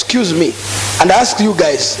 Excuse me, and I ask you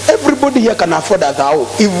guys, everybody here can afford a thou.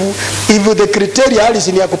 If the criteria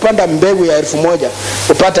halisi ni ya kupanda mbegu ya 1000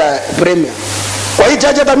 upata premium. Kwa hii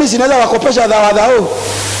chache hata mimi sinaweza wakopesha thou.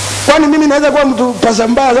 Kwani mimi naweza kuwa mtu pasa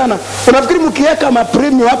mbaya sana? Unafikiri mkiweka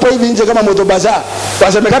mapremium hapo hivi nje kama moto bazaar,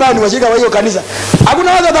 wasemekana ni washika wa hiyo kanisa,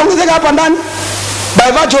 hakuna watu wataongezeka hapa ndani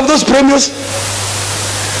by virtue of those premiums?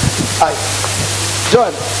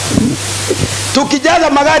 John, tukijaza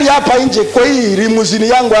magari hapa nje kwa hii limousine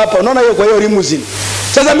yangu hapa, unaona hiyo, kwa hiyo limousine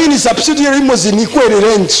sasa mimi ni substitute limousine ikuwe ni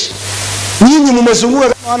range. Nyinyi mmezunguka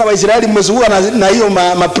kama wana wa Israeli, mmezunguka na hiyo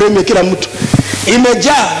mapremium, kila mtu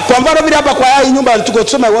imejaa. Kwa mfano vile hapa kwa hii nyumba tuko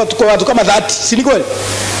tuseme watu kama 30, si ni kweli?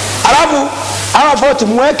 Alafu hawa 40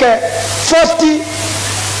 mweke 40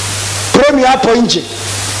 premium hapo nje.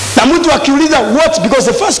 Na mtu akiuliza what,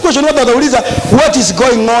 because the first question watu watauliza what is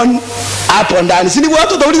going on hapo ndani. Si ni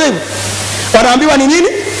watu watauliza hivyo? Wanaambiwa ni nini?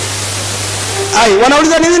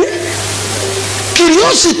 Wanauliza ni nini?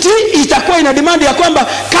 Curiosity itakuwa ina demand ya kwamba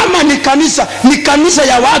kama ni kanisa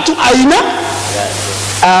ya watu aina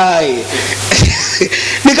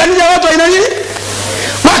ni kanisa ya watu aina nini?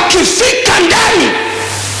 Wakifika ndani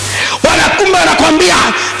wanakumba wanakuambia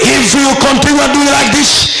if you continue doing like this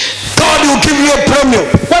God will give you a premium.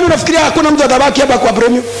 Kwani unafikiria hakuna mtu atabaki hapa kwa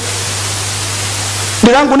premium?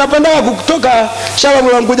 Ndirangu napenda kutoka shamba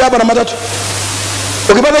mwanangu hapa na matatu.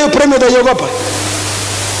 Ukipata hiyo premium utaiogopa.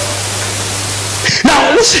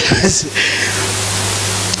 Now listen.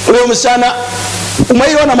 Wewe msana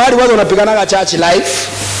umeiona mahali watu wanapiganaga church life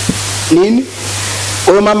nini?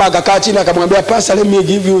 Huyo mama akakaa chini akamwambia pastor, let me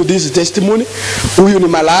give you this testimony. Huyu ni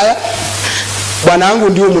malaya. Bwana wangu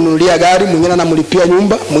ndio mnunulia gari, mwingine anamlipia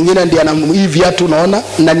nyumba, mwingine ndiye hivi viatu unaona,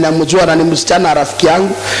 na ninamjua na ni msichana rafiki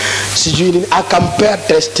yangu. Sijui nini, akampea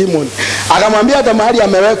testimony. Akamwambia hata mahali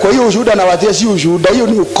amewekwa hiyo ushuhuda na watia si ushuhuda, hiyo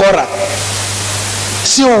ni ukora.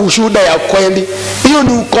 Sio ushuhuda ya kweli. Hiyo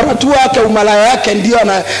ni ukora tu wake, umalaya yake ndio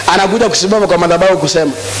anakuja kusimama kwa madhabahu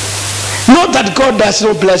kusema. Not that God does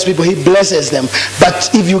not bless people, he blesses them.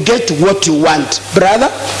 But if you get what you want, brother,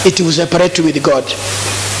 it will separate you with God.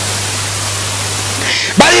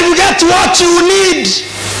 But if you get what you need,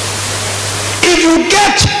 if you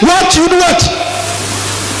get what you do what?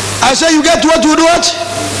 I say you get what you do what?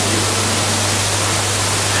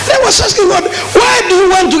 I was asking God, why do you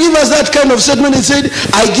want to give us that kind of statement? He said,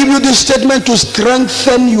 I give you this statement to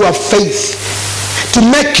strengthen your faith, to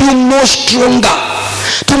make you more stronger,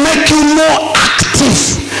 to make you more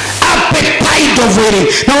active, appetite of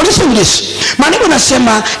waiting. Now listen to this. Maneno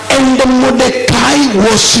nasema, and Mordecai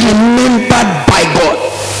was remembered by God.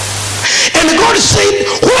 And God said,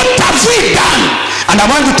 what have we done? And I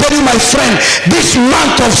want to tell you, my friend, this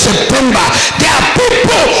month of September, there are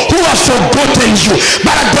people who have forgotten you.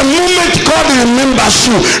 But at the moment God remembers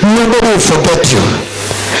you, nobody will forget you.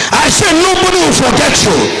 I say nobody will forget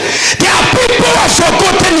you. There are people who have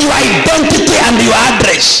forgotten your identity and your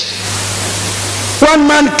address. One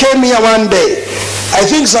man came here one day, I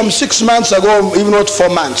think some 6 months ago, even not 4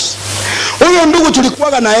 months. Huyo ndugu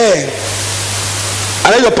tulikuwa na yeye,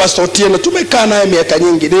 anaitwa Pastor Otieno, tumekaa naye miaka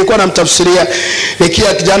nyingi. Nilikuwa namtafsiria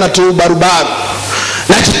nikiwa kijana tu barubaru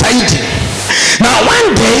na jitahidi. Now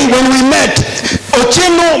one day when we met,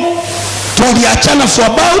 Otieno tuliachana for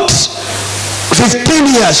about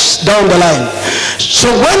 15 years down the line. So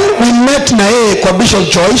when we met na yeye kwa Bishop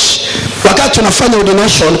Joyce, wakati tunafanya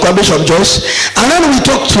ordination kwa Bishop Joyce, and then we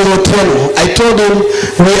talked to Otieno. I told him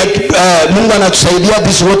Mungu anatusaidia,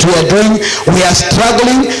 this is what we are doing. We are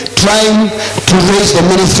struggling, trying to raise the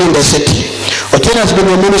ministry in the city. Otieno has been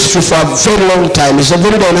in ministry for a very long time. He's a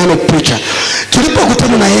very dynamic preacher.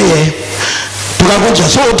 Tulipokutana na yeye tukakuja.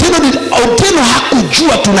 So Otieno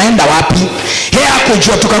hakujua tunaenda wapi. Yeye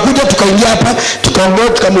hakujua. Tukakuja tukaingia hapa, tukaongea,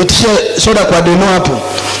 tukamuitisha soda kwa demo hapo.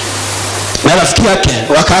 Na rafiki yake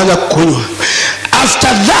wakaanza kukunywa. After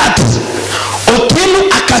that, Otieno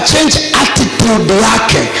akachange attitude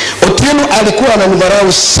yake. Otieno alikuwa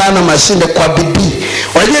anamdharau sana Masinde kwa bidii.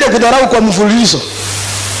 Unajua ile kudharau kwa mfululizo.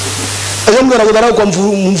 Mungu anakudharau kwa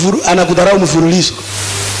anakudharau mfululizo.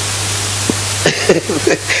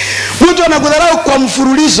 Mtu anakudharau kwa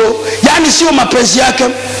mfululizo, yani sio mapenzi yake.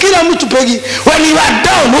 Kila mtu pegi, when you are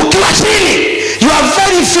down, ukiwa chini, you are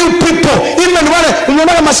very few people. Even wale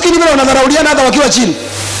unaona maskini vile wanadharauliana hata wakiwa chini.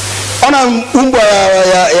 Ona umbwa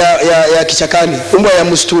ya kichakani, umbwa ya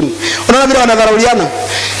msituni. Unaona vile wanadharauliana.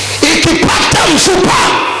 Ikipata mfupa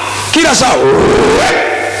kila saa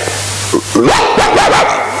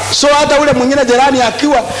So hata ule mwingine jirani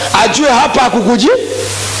akiwa ajue hapa akukuji.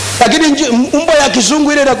 Lakini umbo ya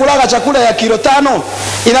kizungu ile inakula chakula ya kilo 5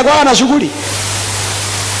 inakuwa na shughuli.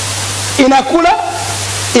 Inakula,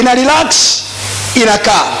 ina relax,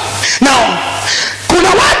 inakaa. Now, kuna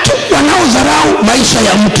watu wanaodharau maisha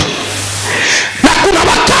ya mtu. Na kuna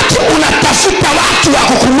wakati unatafuta watu wa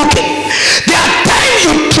kukumbuke. There are times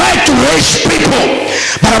you try to raise people.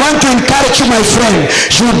 But I want to encourage you, my friend,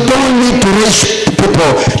 you don't need to raise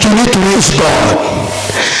people. You need to raise God.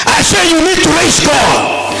 I say you need to raise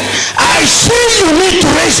God. I say you need to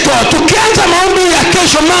raise God. Tukianza maombi ya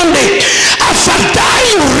kesho Monday,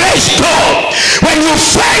 afadhali you raise God. When you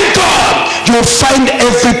find God, you find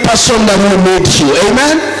every person that will need you.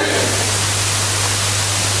 Amen.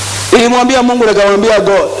 Nilimwambia Mungu, nikamwambia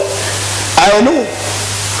God, I know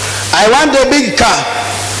I want a big car,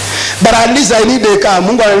 but at least I need a car.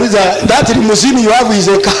 Mungu anauliza, that limousine you have is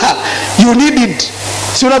a car. You need it.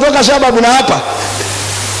 Si unatoka shamba kuna hapa.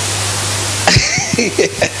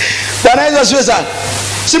 Bwana Yesu asifiwe sana.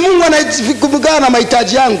 Si Mungu anakumbuka na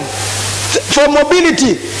mahitaji yangu. For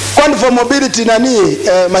mobility, kwani for mobility nani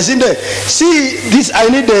Masinde, see this, I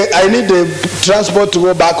need a transport to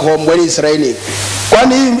go back home when it's raining.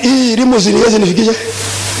 Kwani hii limousine yezi nifikisha?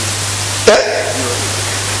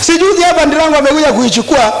 Sijuzi hapa ndirangu amekuja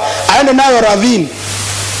kuichukua aende nayo ravine.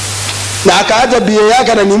 Na akaaja bia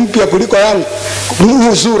yake na ni mpya kuliko yangu.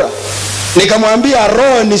 Nzura. Nikamwambia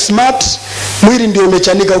roho ni smart, mwili ndio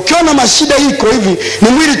umechanika. Ukiona mashida iko hivi ni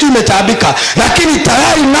mwili tu umetaabika, lakini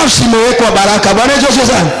tayari nafsi imewekwa baraka. Bwana Yesu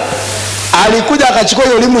sana. Alikuja akachukua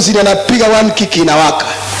hiyo limousine, anapiga one kick inawaka.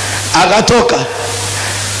 Akatoka.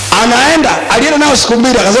 Anaenda, alienda nao siku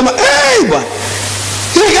mbili akasema, "Hey bwana,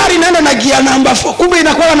 hii gari inaenda na gear number 4, kumbe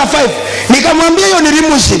inakuwa na 5." Nikamwambia hiyo ni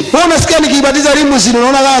limousine. Wewe unasikia nikibatiza limousine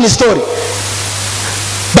unaona kama ni story.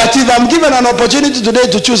 But if I'm given an opportunity today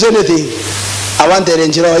to choose anything, I want a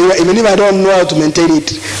Range Rover, even if I don't know how to maintain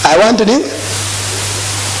it. I want it.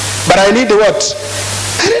 But I need what?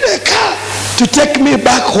 I need a car to take me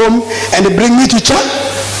back home and bring me to church.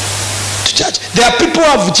 There are people who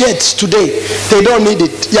have jets today. They don't need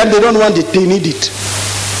it. Yeah, they don't want it. They need it.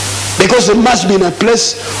 Because they must be in a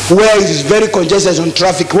place where it is very congested on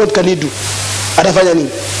traffic. What can he do? Atafanya nini?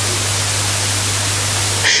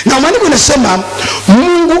 Na maandiko yanasema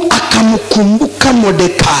Mungu akamkumbuka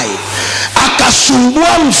Mordekai,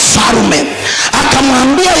 akasumbua mfalme,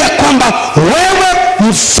 akamwambia ya kwamba wewe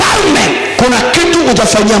mfalme kuna kitu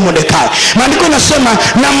utafanyia Mordekai. Maandiko yanasema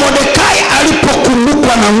na Mordekai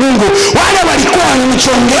alipokumbukwa na Mungu, wale walikuwa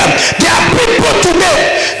wanamchongea. There are people today,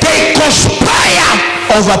 they conspire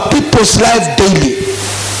over people's life daily.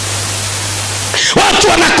 Watu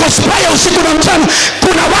wanakonspire usiku na mchana.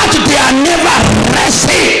 Kuna watu they are never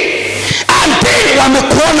resting until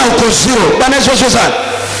wamekuona uko zero. Bwana Yesu asifiwe sana.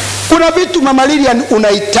 Kuna vitu Mama Lilian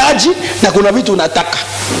unahitaji na kuna vitu unataka.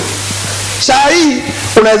 Saa hii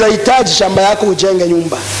unaweza hitaji shamba yako ujenge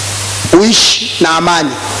nyumba, uishi na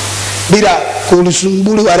amani bila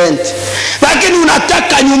kulisumbuli wa rent. Lakini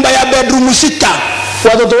unataka nyumba ya bedroom 6.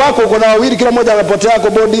 Watoto wako uko na wawili, kila mmoja anapotea kwa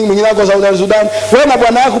boarding, mwingine wako South Sudan. Wewe na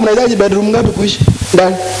bwana yako mnahitaji bedroom ngapi kuishi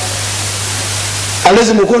ndani?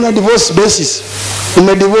 Alezi mko na divorce basis.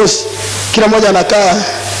 Umedivorce, kila mmoja anakaa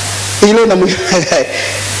ile na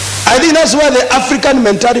I think that's why the African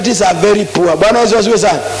mentalities are very poor. Bwana Yesu asifiwe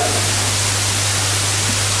sana.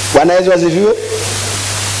 Bwana Yesu asifiwe.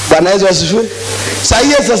 Bwana Yesu asifiwe.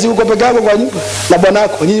 Sasa uko peke yako kwa nyumba na bwana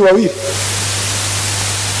yako, nyinyi wawili.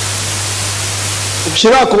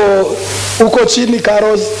 Shirako uko chini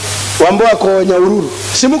Karos, wambo wako Nyaururu.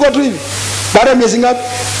 Si mko tu hivi. Baada ya miezi ngapi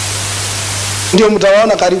ndio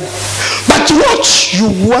mtawaona karibu. But what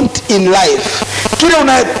you want in life, kile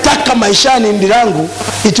unataka maishani ndirangu,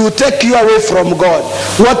 it will take you away from God.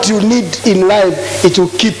 What you need in life, it will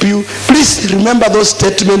keep you. Please remember those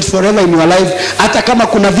statements forever in your life. Hata kama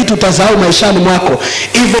kuna vitu utasahau maishani mwako,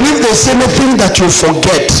 even if there's anything that you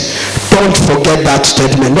forget, don't forget that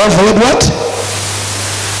statement. Don't forget what?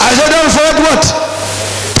 I said don't forget what?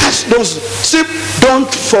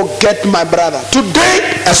 Don't forget, my brother.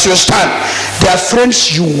 Today, as you stand, there are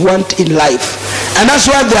friends you want in life. And that's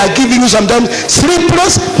why they are giving you sometimes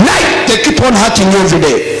sleepless night. They keep on hurting you every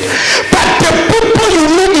day. But the people you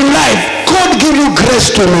need in life, God give you grace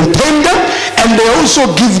to maintain them, and they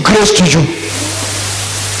also give grace to you.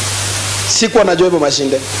 Sikuwa najua hivyo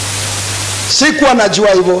Mashinde. Sikuwa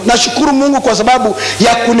najua hivyo. Nashukuru Mungu kwa sababu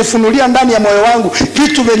ya kunifunulia ndani ya moyo wangu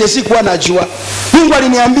vitu vyenye sikuwa najua. Mungu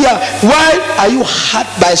aliniambia, why are you hurt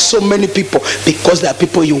by so many people? Because there are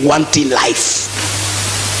people you want in life.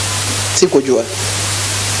 Sikujua.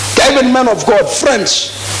 Even men of God,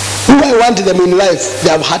 friends, who I want them in life, they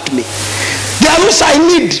have hurt me. They are those I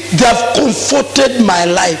need. They have comforted my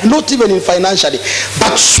life, not even in financially,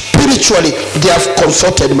 but spiritually, they have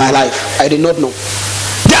comforted my life. I did not know.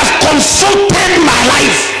 They have comforted my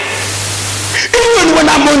life. Even when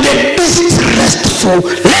I'm on the least restful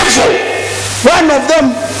level. One of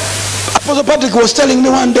them, Apostle Patrick was telling me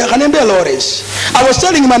one day, Lawrence, I was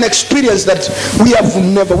telling him an experience that we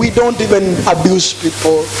don't even abuse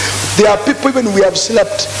people. There are people even we have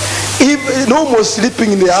slept, even almost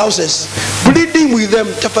sleeping in their houses, bleeding with them.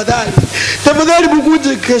 Tafadhali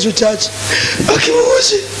mkuje kesho church.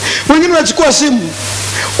 Akimuuzi. Wengine wanachukua simu,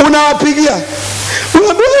 unawapigia.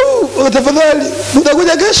 Unaambia tafadhali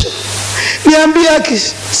mtakuja kesho. Niambie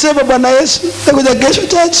akisema Bwana Yesu, mtakuja kesho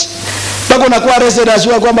church. Bako nakuwa arrested as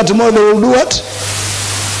well kwamba tomorrow they will do what?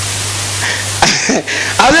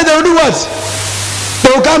 And then they will do what?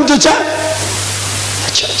 They will come to church.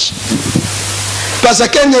 Pastor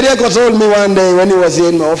Ken Nyerieko told me one day when he was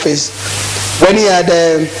in my office, when he had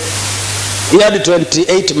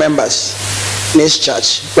 28 members in his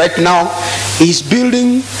church. Right now, he's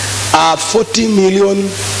building a 40 million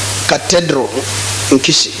cathedral in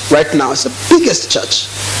Kisii. Right now, it's the biggest church.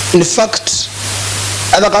 In fact,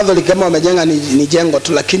 hata Catholic kama wamejenga ni jengo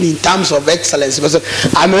tu, lakini in terms of excellence, because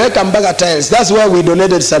ameweka mpaka tiles. That's why we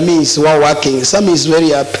donated Sami is well working. Sami is very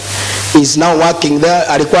happy. He's now working there.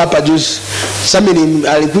 Alikuwa hapa juzi. Sami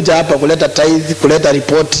alikuja hapa kuleta tithe, kuleta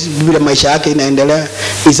report vile maisha yake inaendelea.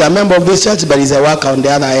 He's a member of this church, but he's a worker on the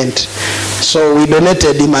other end. So we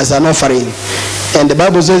donated him as an offering. And the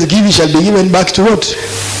Bible says, give shall be given back to what?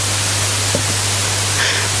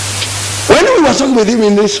 When we were talking with him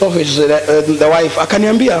in this office, the wife,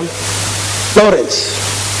 akaniambia, Lawrence,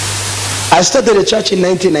 I started a church in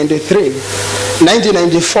 1993.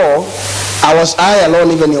 1994, I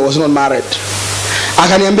alone, even he was not married.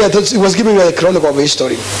 Akaniambia, he was giving me a chronicle of his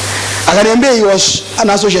story. Akaniambia he was an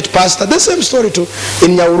associate pastor. The same story too,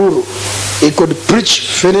 in Nyahururu. He could preach,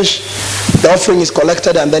 finish, the offering is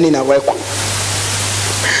collected, and then inawekwa.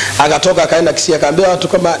 Akatoka akaenda Kisii, akaambia watu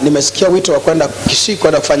kwamba nimesikia wito wa kwenda Kisii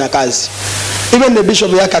kwenda kufanya kazi. Even the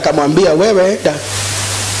bishop yake akamwambia, wewe da,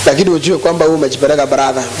 lakini ujue kwamba wewe umejipeleka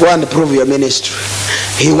brother, go and prove your ministry.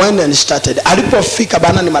 He went and started. Alipofika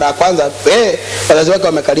bana, ni mara ya kwanza, wazazi wake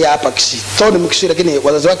wamekalia hapa Kisii. Toni Mkisii, lakini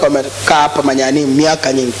wazazi wake wamekaa hapa Manyani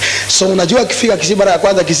miaka nyingi. So unajua akifika Kisii mara ya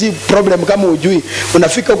kwanza, Kisii problem kama ujui,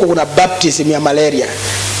 unafika huko kuna baptism ya malaria.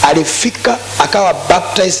 Alifika akawa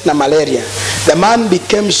baptized na malaria. The man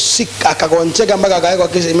became sick, akagonjeka mpaka akawekwa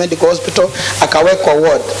Kisii Medical Hospital, akawekwa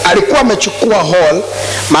ward. Alikuwa amechukua hall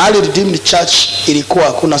mahali Redeemed Church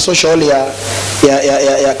ilikuwa, kuna social hall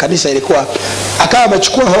ya kanisa ilikuwa. Akawa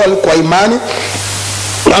amechukua hall kwa imani.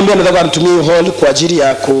 Mwambie nataka nitumie hall kwa ajili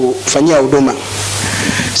ya kufanyia huduma.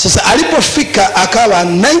 Sasa alipofika akawa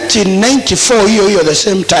 1994 hiyo the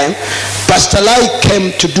same time, Pastor Lai came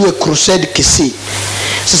to do a crusade Kisii.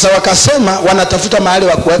 Sasa wakasema wanatafuta mahali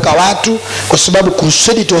wa kuweka watu, kwa sababu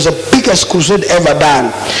crusade, it was the biggest crusade ever done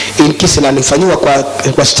in Kisii, na ilifanywa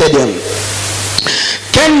kwa stadium.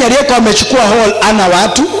 Ken Nyerieko amechukua hall, ana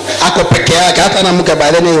watu, ako peke yake, hata na mke,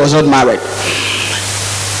 by then he was not married.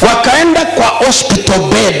 Wakaenda kwa hospital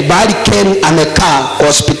bed, bali Ken amekaa kwa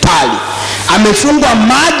hospitali, amefungwa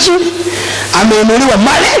maji, ameinuliwa,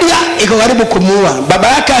 malaria iko karibu kumuua. Baba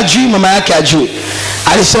yake ajui, mama yake ajui.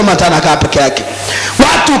 Alisema tena kaa peke yake.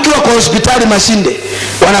 Watu ukiwa kwa hospitali Masinde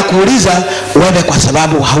wanakuuliza, wewe kwa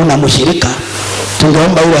sababu hauna mshirika,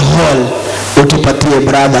 tungeomba ile hall utupatie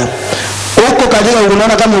brother. Huko katika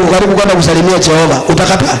unaona kama uko karibu kwenda kusalimia Jehova,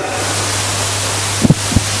 utakataa?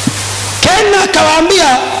 Kena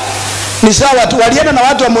akawaambia ni sawa tu. Walienda na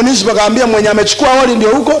watu wa municipal, akawaambia mwenye amechukua hall ndio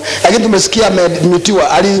huko, lakini tumesikia amemitiwa.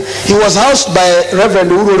 He was housed by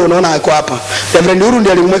Reverend Uru, unaona yuko hapa. Reverend Uru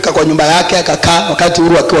ndiye alimweka kwa nyumba yake, akakaa wakati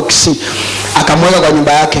Uru akiwa Kisii. Akamweka kwa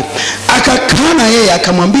nyumba yake. Akakaa na yeye,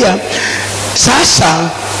 akamwambia, sasa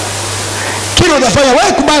kile utafanya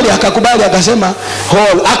wewe kubali. Akakubali, akasema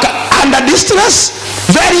hall. Under distress,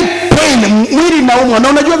 very pain, mwili naumwa, na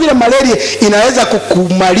unajua vile malaria inaweza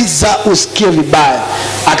kukumaliza usikie vibaya.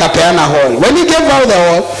 Akapeana hall. When he gave out the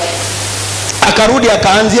hall, akarudi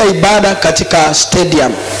akaanzia ibada katika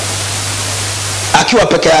stadium akiwa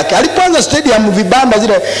peke yake. Alipoanza stadium, vibanda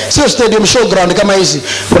zile, sio stadium showground kama hizi,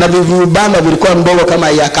 kuna vibanda vilikuwa ndogo kama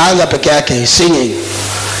hii, akaanza peke yake singing.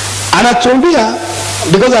 Anatuambia,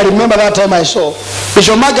 because I remember that time I saw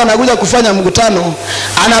Bishop Maka anakuja kufanya mkutano,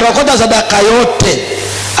 anarokota sadaka yote,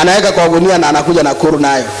 anaweka kwa gunia na anakuja Nakuru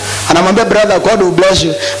nayo. Anamwambia brother, God will bless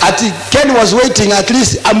you. Ati Ken was waiting at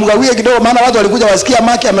least amgawie kidogo, maana watu walikuja wasikia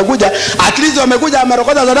Maki amekuja, at least wamekuja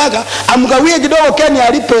amerokota sadaka, amgawie kidogo Ken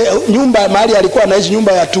alipe nyumba mahali alikuwa anaishi,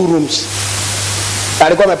 nyumba ya 2 rooms.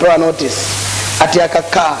 Alikuwa amepewa notice. Ati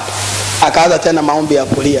akakaa, akaanza tena maombi ya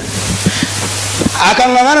kulia.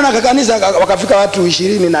 Akangangana na kanisa wakafika watu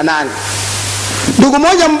 28. Ndugu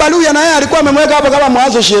mmoja Mbaluya na yeye alikuwa amemweka hapo kama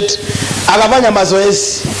mwazo shit. Akafanya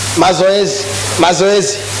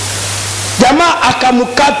mazoezi. Jamaa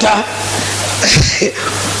akamkata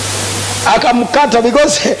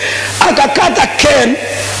because akakata Ken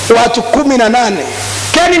watu 18.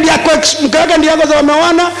 Ken ndiye mkaka ndiye kwanza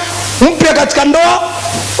wameoana mpya katika ndoa,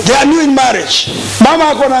 they are new in marriage. Mama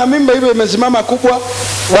ako na mimba hivyo imesimama kubwa,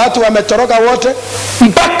 watu wametoroka wote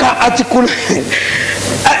mpaka atikula.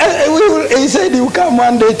 He said he will come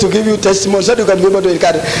one day to give you testimony so you can be able to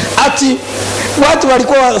encourage. Ati watu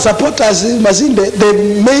walikuwa supporters Masinde, the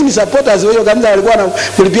main supporters wao kanisa walikuwa na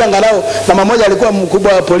kulipia angalau, na mmoja alikuwa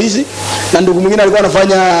mkubwa wa polisi na ndugu mwingine alikuwa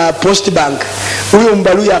anafanya post bank. Huyo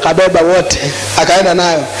Mbaluya akabeba wote akaenda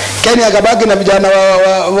nayo. Kenya akabaki na vijana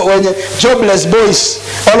wenye jobless boys,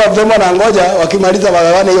 all of them wanangoja wakimaliza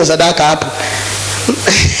wagawane hiyo sadaka hapo.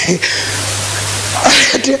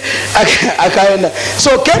 Akaenda. So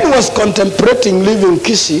Ken was contemplating leaving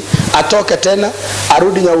Kisii, atoke tena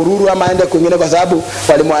arudi Nyahururu ama aende kwingine, kwa sababu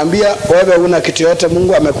walimwambia wewe una kitu yote,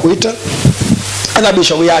 Mungu amekuita. Ana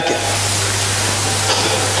bishop yake.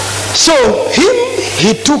 So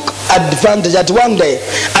he took advantage at one day.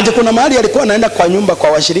 Ati kuna mahali alikuwa anaenda kwa nyumba kwa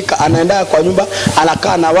washirika, anaenda kwa nyumba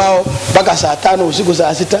anakaa na wao mpaka saa 5 usiku,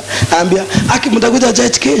 saa 6 anambia mtakuja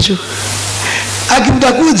church kesho,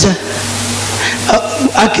 mtakuja.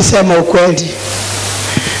 Akisema ukweli.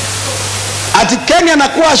 Ati Kenya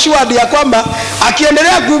anakuwa assured ya kwamba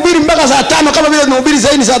akiendelea kuhubiri mpaka saa 5 kama vile tunahubiri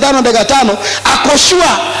zaidi saa 5 dakika 5, ako sure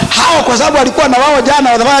hao, kwa sababu alikuwa na wao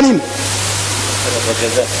jana, watafanya nini?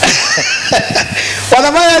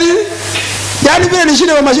 Watafanya nini? Yaani vile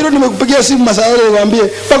nishinde wa mashiro, nimekupigia simu masaa yote niwaambie,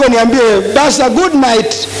 mpaka niambie basta good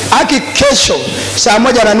night, kesho saa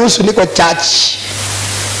 1:30 niko church.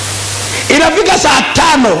 Inafika saa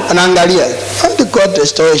 5 anaangalia. And God the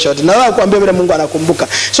story short. Na wao kuambia vile Mungu anakumbuka.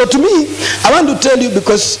 So to me, I want to tell you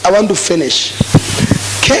because I want to finish.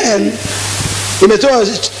 Ken imetoa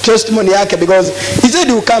testimony yake because he said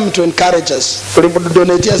he will come to encourage us.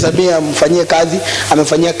 Tulipodonatea Samia mfanyie kazi,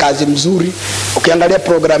 amefanyia kazi mzuri. Ukiangalia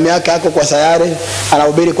program yake yako kwa Sayare,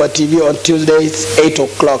 anahubiri kwa TV on Tuesdays 8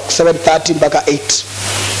 o'clock, 7:30 mpaka 8.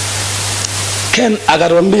 Ken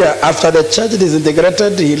agarambia after the church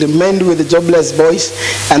disintegrated, he remained with the jobless boys,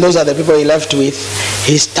 and those are the people he left with.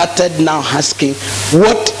 He started now asking,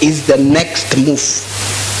 what is the next move?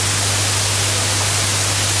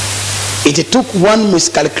 It took one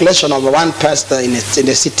miscalculation of one pastor in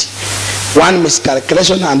the city. One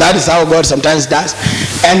miscalculation, and that is how God sometimes does.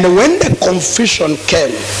 And when the confusion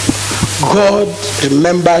came, God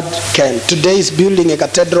remembered Ken. Today is building a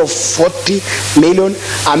cathedral of 40 million.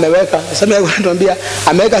 Ameweka, sasa anatuambia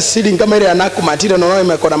ameweka ceiling kama ile anaku material na nao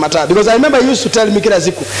imekona mataa. Because I remember he used to tell me kila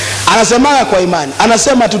siku. Anasema kwa imani.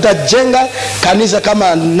 Anasema tutajenga kanisa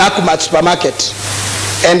kama Nakumatt supermarket.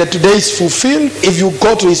 And today is fulfilled if you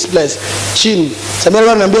go to his place. Chini. Samia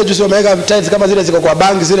ananiambia juzi wameweka tiles kama zile ziko kwa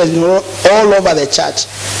bank, zile all over the church.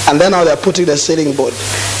 And then now they are putting the ceiling board.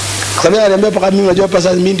 Samia ananiambia paka mimi unajua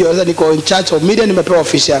pasa mimi ndio sasa niko in charge of media, nimepewa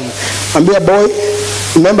office yangu. Mwambia boy,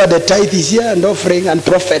 remember the tithe is here and offering and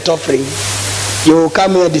prophet offering. You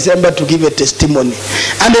come here in December to give a testimony.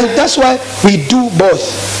 And that's why we do both.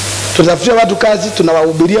 Tunafutia watu kazi,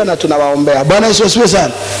 tunawahubiria na tunawaombea. Bwana Yesu asifiwe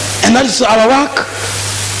sana. And that is our work.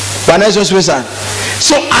 Bwana Yesu asifiwe sana.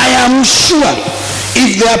 So I am sure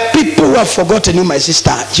if there are people who have forgotten you, my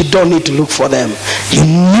sister, you don't need to look for them. You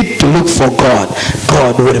need to look for God.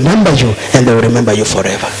 God will remember you and they will remember you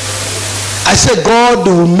forever. I say God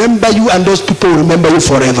will remember you and those people will remember you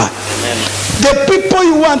forever. Amen. The people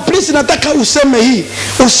you want, please nataka useme hii.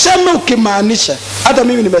 Useme ukimaanisha. Hata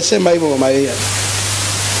mimi nimesema hivyo mama yeye.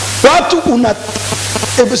 Watu una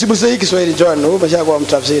sibusei Kiswahili John, wewe umeshakuwa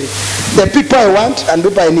mtafsiri. The people I want and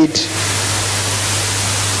people I need.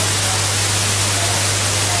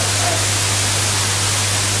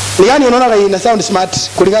 Ni gani unaona ina sound smart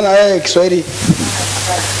kulingana na wewe Kiswahili?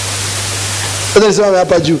 Sasa nisema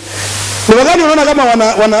hapa juu. Ni gani unaona kama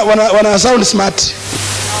wana sound smart?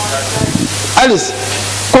 Alice,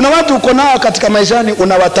 kuna watu uko nao katika maishani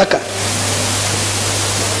unawataka.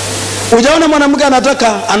 Ujaona mwanamke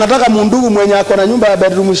anataka mundugu mwenye ako na nyumba ya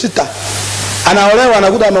bedroom 6. Anaolewa,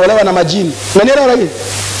 anakuta ameolewa na majini. Unanielewa hivi?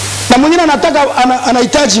 Na mwingine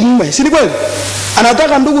anahitaji mume, si ni kweli?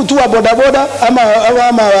 Anataka ndugu tu wa bodaboda ama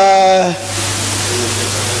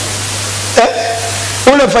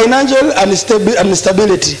ule financial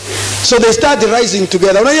instability. So they start rising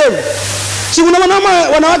together. Unaona? Si kuna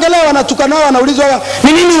wanawake leo wanatukana wanaulizwa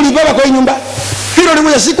ni nini ulibeba kwa hii nyumba? Hilo ni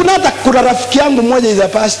moja. Siku hata kuna rafiki yangu mmoja is a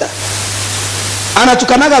pastor.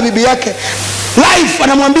 Anatukanaga bibi yake. Life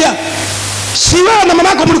anamwambia si wewe na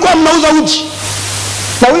mamako mlikuwa mnauza uji.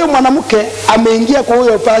 Na huyo mwanamke ameingia kwa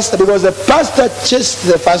huyo pastor because the pastor chased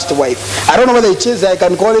the first wife. I don't know whether he chased, I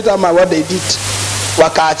can call it ama what they did.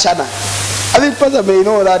 Wakaachana. I think pastor may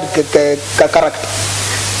know that character.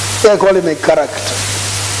 They call him a character.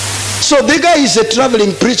 So the guy is a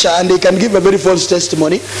traveling preacher and he can give a very false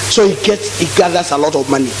testimony. So he gathers a lot of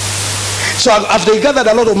money. So after he gathered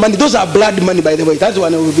a lot of money, those are blood money by the way, that's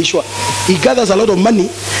one I will be sure. He gathers a lot of money.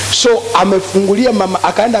 So amefungulia mama,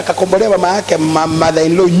 akaenda akakombolea mama yake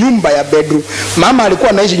mother-in-law nyumba ya bedroom. Mama alikuwa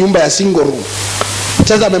anaishi nyumba ya single room.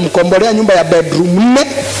 Sasa amemkombolea nyumba ya bedroom 4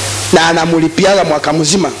 na anamulipiaga mwaka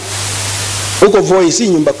mzima. Huko Voi si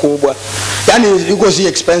nyumba kubwa. Yaani yuko si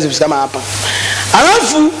expensive kama hapa.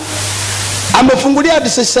 Alafu amefungulia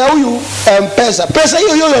sasa huyu pesa. Pesa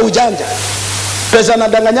hiyo ya ujanja. Pesa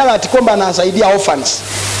anadanganyaga ati kwamba anasaidia orphans.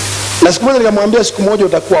 Na siku moja nikamwambia siku moja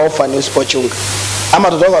utakuwa orphan usipochunga. Ama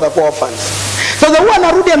watoto wako watakuwa orphans. Sasa huwa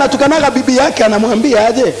anarudi anatukanaga bibi yake anamwambia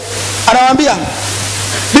aje? Anamwambia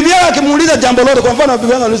bibi yake akimuuliza jambo lolote, kwa mfano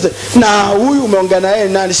bibi yake anauliza na huyu umeongea na yeye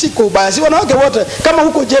nani? Siku basi wanawake wote kama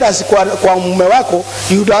huko jealous kwa mume wako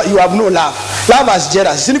you have no love. Love as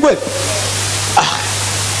jealous. Si ni kweli?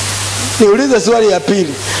 Niulize swali ya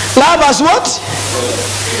pili. Love as what?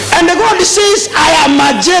 And the God says I am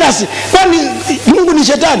a jealous. Kwani Mungu ni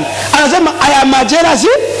shetani? Anasema I am a jealous.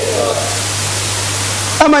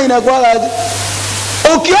 Ama inakuwa aje?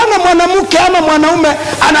 Ukiona mwanamke ama mwanaume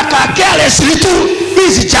anakaa carelessly tu,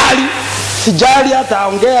 sijali hata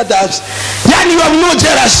aongea hata. Yani you are no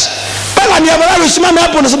jealous. Bala ni afadhali usimame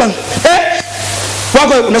hapo unasema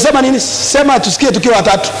wako unasema nini? Sema tusikie tukiwa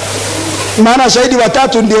watatu. Maana shahidi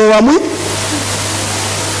watatu ndio wamwi.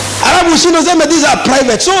 Alafu usinosema these are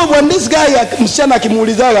private. So when this guy msichana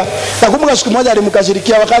akimuulizaga, nakumbuka siku moja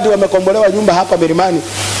alimkashirikia wakati wamekombolewa nyumba hapa Milimani.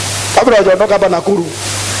 Kabla hajaondoka hapa Nakuru.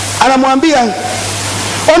 Anamwambia,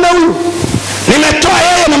 "Ona huyu, nimetoa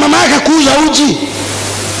yeye na mama yake kuuza uji.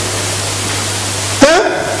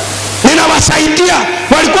 Ninawasaidia.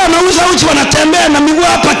 Walikuwa wanauza uji wanatembea na miguu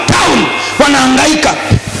hapa town, wanahangaika.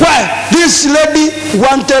 Why? This lady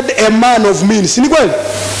wanted a man of means." Ni kweli?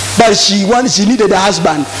 But she needed a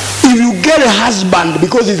husband. If you get a husband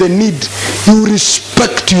because it's a need, you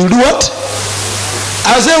respect, you do what?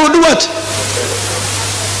 I say you do what?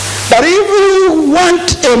 But if you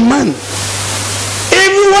want a man, if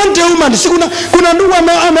you want a woman, see kuna ndugu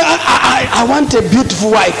I want a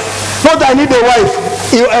beautiful wife. Not I need a wife.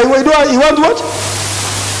 You want what?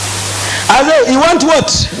 I say you want what?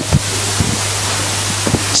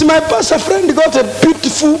 See, my pastor friend got a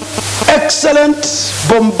beautiful, excellent,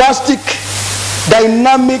 bombastic,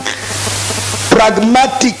 dynamic,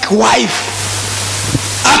 pragmatic wife.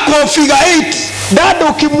 Ako figure 8. Dada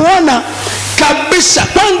ukimwona kabisa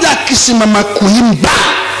kwanza akisimama kuimba.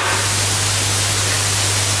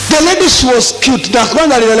 The lady she was cute. Na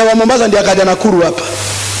kwanza alilelewa Mombasa ndiye akaja Nakuru hapa.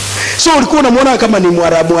 So ulikuwa unamuona kama ni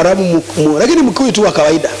Mwarabu lakini Mkikuyu tu wa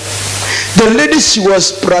kawaida. The lady she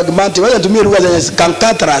was pragmatic. Wacha tumie lugha za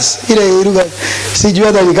kankatras. Ile lugha sijui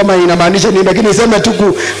hata kama inamaanisha nini lakini niseme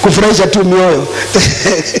tu kufurahisha tu mioyo.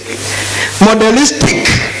 Modelistic.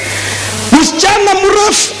 Msichana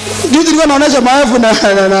mrefu. Juzi nilikuwa naonesha maafu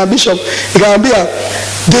na bishop. Nikamwambia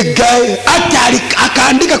the guy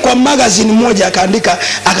akaandika kwa magazine moja akaandika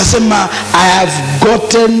akasema I have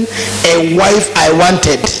gotten a wife I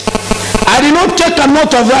wanted. I did not take a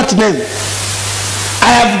note of that name.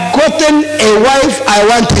 I have gotten a wife I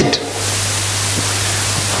wanted.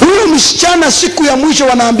 Huyo msichana siku ya mwisho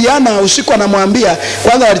wanaambiana usiku anamwambia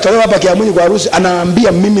kwanza walitolewa hapa Kiamuni kwa harusi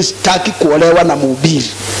anaambia mimi sitaki kuolewa na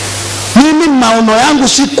mhubiri. Mimi maono yangu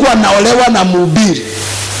sikuwa naolewa na mhubiri.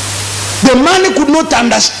 The man could not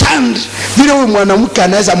understand vile huyu mwanamke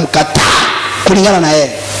anaweza mkataa kulingana na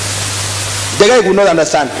yeye. The guy could not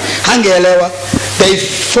understand. Hangeelewa. They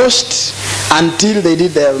forced until they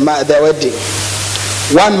did their wedding.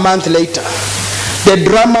 1 month later, the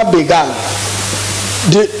drama began.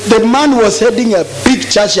 The man was heading a big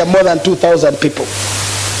church of more than 2,000 people.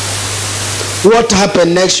 What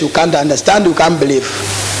happened next you can't understand, you can't believe.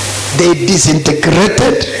 They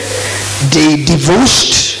disintegrated, they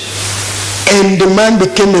divorced, and the man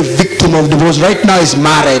became a victim of divorce. Right now he's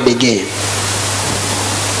married again.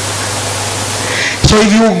 So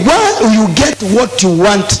if you get what you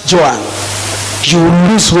want, Joan, you will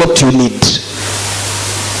lose what you need.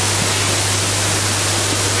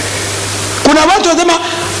 Kuna watu wasema,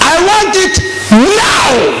 I want it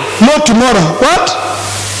now, not tomorrow. What?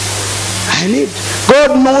 I need.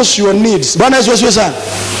 God knows your needs. Bwana Yesu asifiwe sana.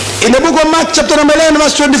 In the book of Mark chapter number 11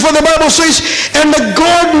 verse 24, the Bible says, and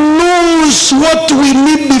God knows what we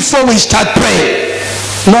need before we start praying,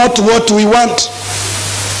 not what we want.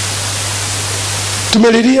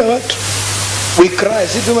 Tumelilia watu. We cry.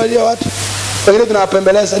 Si tumelilia watu. Pengine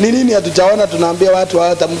tunawapembeleza. Ni nini hatujaona, tunaambia watu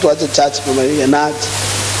hata mtu ache church tumelilia nati.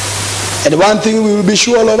 And one thing we will be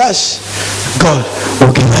sure, all of us, God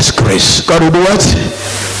will give us grace. God will do what?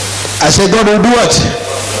 I say God will do what?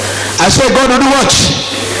 I say God will do what?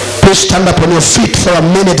 Please stand up on your feet for a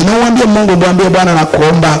minute. Na uambie Mungu, mwambie Bwana na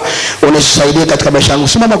kuomba unisaidie katika maisha yangu.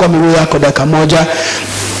 Simama kwa miguu yako dakika moja.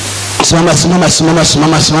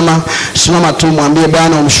 Simama tu, mwambie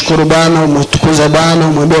Bwana, umshukuru Bwana, umtukuze Bwana,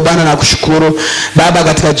 mwambie Bwana na kushukuru. Baba,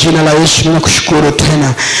 katika jina la Yesu ninakushukuru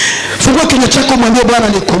tena. Fungua kinywa chako, mwambie Bwana,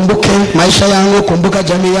 nikumbuke maisha yangu, kumbuka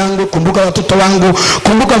jamii yangu, kumbuka watoto wangu,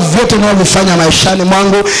 kumbuka vyote ninavyofanya maishani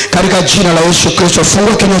mwangu katika jina la Yesu Kristo.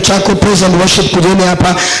 Fungua kinywa chako, praise and worship. Kujeni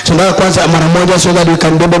hapa tunataka kwanza mara moja so that we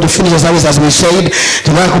can be able to finish the service as we said.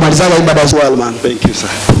 Tunataka kumaliza ibada as well, man. Thank you, sir.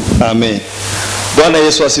 Amen. Bwana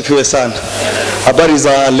Yesu asifiwe sana. Habari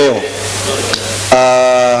za leo.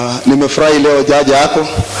 Nimefurahi leo jaji yako.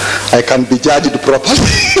 I can be judged properly.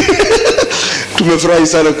 Tumefurahi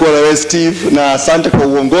sana kuwa na wewe Steve, na asante kwa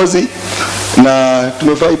uongozi, na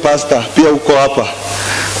tumefurahi pastor pia uko hapa.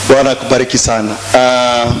 Bwana kubariki sana.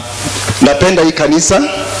 Napenda hii kanisa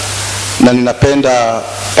na ninapenda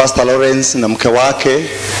Pastor Lawrence na mke wake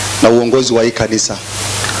na uongozi wa hii kanisa.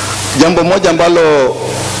 Jambo moja ambalo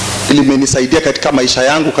limenisaidia katika maisha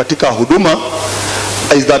yangu katika huduma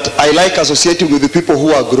is that I like associating with the people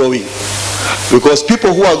who are growing, because people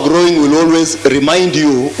who are growing will always remind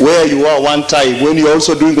you where you are one time when you are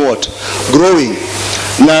also doing what? Growing.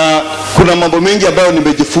 Na kuna mambo mengi ambayo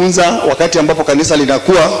nimejifunza wakati ambapo kanisa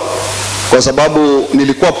linakuwa, kwa sababu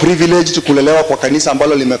nilikuwa privileged kulelewa kwa kanisa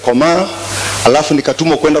ambalo limekomaa, alafu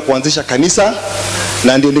nikatumwa kwenda kuanzisha kanisa,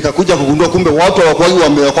 na ndio nikakuja kugundua kumbe watu hawakuwa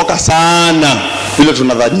wameokoka sana vile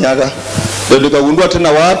tunadhaniaga. Ndio nikagundua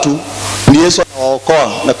tena watu ni Yesu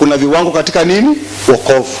anawaokoa, na kuna viwango katika nini?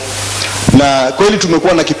 Wokovu. Na kweli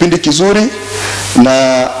tumekuwa na kipindi kizuri,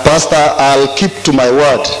 na pastor, I'll keep to my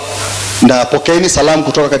word. Na pokeeni salamu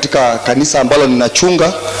kutoka katika kanisa ambalo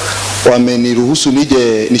ninachunga. Wameniruhusu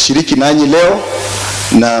nije nishiriki nanyi leo,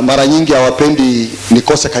 na mara nyingi hawapendi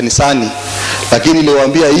nikose kanisani, lakini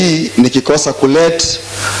niliwaambia hii nikikosa kulet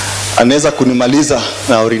anaweza kunimaliza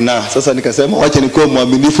na orina. Sasa nikasema wacha nikuwe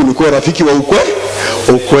mwaminifu, nikuwe rafiki wa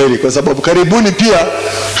ukweli, kwa sababu karibuni pia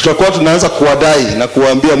tutakuwa tunaanza kuwadai na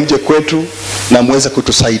kuwaambia mje kwetu na muweze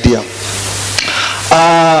kutusaidia.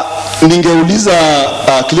 Ningeuliza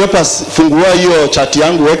Cleopas, fungua hiyo chat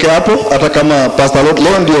yangu weke hapo, hata kama Pastor Lawrence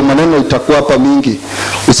leo ndio maneno itakuwa hapa mingi.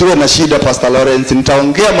 Usiwe na shida Pastor Lawrence,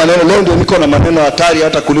 nitaongea maneno leo, ndio niko na maneno hatari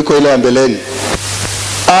hata kuliko ile ya mbeleni.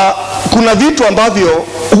 Kuna vitu ambavyo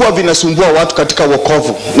huwa vinasumbua watu katika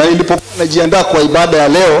wokovu, na nilipokuwa najiandaa kwa ibada ya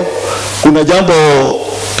leo, kuna jambo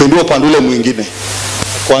penduo pandule mwingine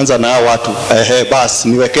kwanza na watu basi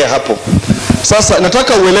niwekee hapo. Sasa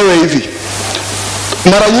nataka uelewe hivi,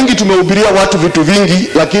 mara nyingi tumehubiria watu vitu vingi,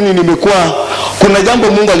 lakini kuna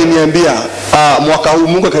jambo Mungu aliniambia mwaka huu.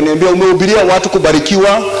 Mungu akaniambia umehubiria watu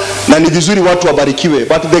kubarikiwa, na ni vizuri watu wabarikiwe,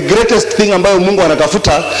 but the greatest thing ambayo Mungu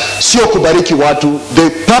anatafuta sio kubariki watu. The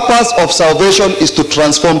purpose of salvation is to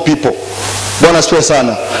transform people. Bwana asifiwe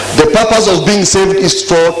sana. The purpose of being saved is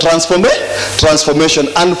for transformation.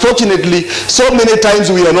 Unfortunately, so many times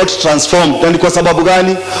we are not transformed. Na kwa sababu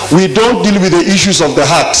gani? We don't deal with the issues of the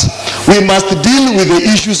heart. We must deal with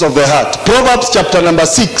the issues of the heart. Proverbs chapter number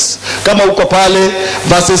 6, kama uko pale,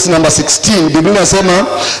 verses number 16, Biblia inasema,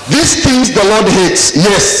 these things the Lord hates,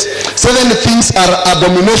 yes, 7 things are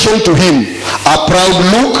abomination to him: a proud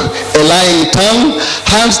look, a lying tongue,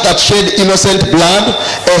 hands that shed innocent blood,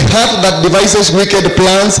 a heart that devises wicked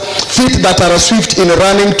plans, feet that are swift in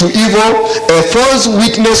running to evil, a false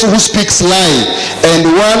witness who speaks lie, and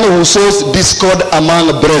one who sows discord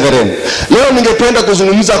among brethren. Leo ningependa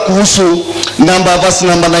kuzungumza kuhusu verse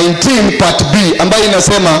number 19 part B, ambayo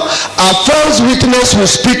inasema, a false witness who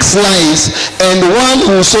speaks lies and one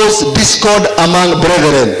who sows discord among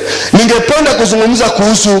brethren. Ningependa kuzungumza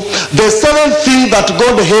kuhusu the 7th thing that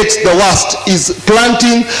God hates the worst is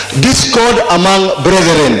planting discord among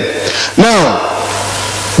brethren. Now,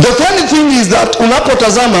 the funny thing is that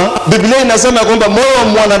unapotazama Biblia inasema kwamba moyo wa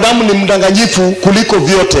mwanadamu ni mdanganyifu kuliko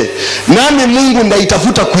vyote, nami Mungu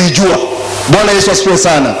ndaitafuta kuijua. Bwana Yesu asifiwe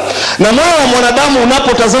sana. Na moyo wa mwanadamu,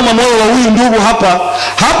 unapotazama moyo wa huyu ndugu hapa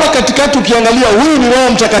katikati, ukiangalia huyu ni Roho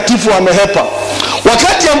Mtakatifu amehepa.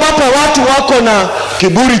 Wakati ambapo watu wako na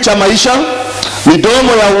kiburi cha maisha,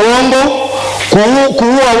 midomo ya uongo,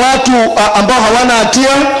 kuua watu ambao hawana hatia,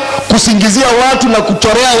 kusingizia watu na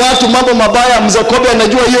kuchorea watu mambo mabaya. Mzee Kobe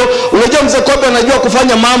anajua hiyo. Unajua Mzee Kobe anajua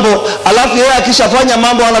kufanya mambo, alafu yeye akishafanya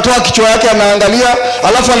mambo anatoa kichwa yake anaangalia,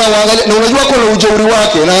 alafu anaangalia, na unajua kuna ujeuri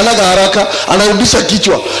wake na anaga haraka anarudisha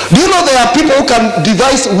kichwa. Do you know there are people who can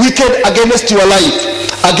devise wicked against your life,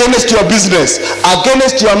 against your business,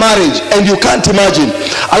 against your marriage, and you can't imagine.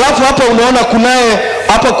 Alafu hapa unaona kunaye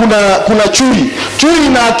hapa kuna chui. Chui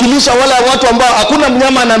inaakilisha wale watu ambao hakuna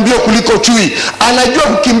mnyama anaambia kuliko chui. Anajua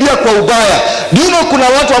kukimbia kwa ubaya. Do you know kuna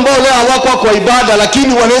watu ambao leo hawako kwa ibada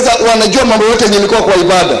lakini wanajua mambo yote yenye yalikuwa kwa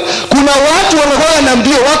ibada. Kuna watu wanakuwa na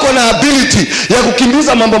mbio, wako na ability ya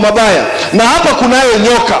kukimbiza mambo mabaya. Na hapa kunaye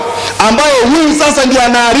nyoka ambaye huyu sasa ndiye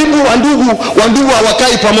anaharibu wandugu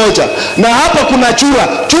hawakai pamoja. Na hapa kuna chura.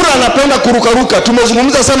 Chura anapenda kurukaruka.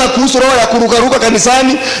 Tumezungumza sana kuhusu roho ya kurukaruka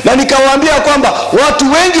kanisani, na nikawaambia kwamba watu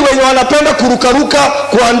wengi wenye wanapenda kurukaruka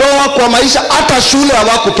kwa ndoa, kwa maisha, hata shule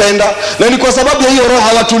hawakupenda, na ni kwa sababu ya hiyo roho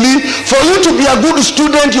hawatulii. For you to be a good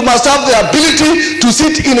student, you must have the ability to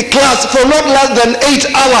sit in class for not less than 8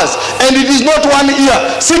 hours, and it is not 1 year,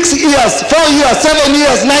 6 years, 4 years, 7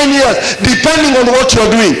 years, 9 years, depending on what you are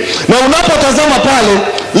doing. Na unapotazama pale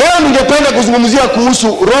leo, ningependa kuzungumzia kuhusu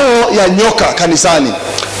roho ya nyoka kanisani.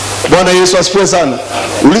 Bwana Yesu asifiwe sana.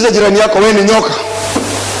 Uliza jirani yako, wewe ni nyoka?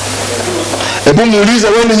 Hebu muulize,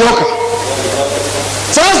 wewe ni nyoka?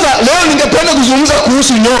 Sasa leo ningependa kuzungumza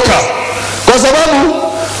kuhusu nyoka, kwa sababu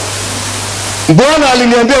Bwana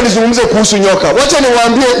aliniambia nizungumze kuhusu nyoka. Wacha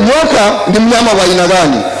niwaambie nyoka ni mnyama wa aina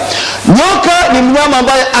gani. Nyoka ni mnyama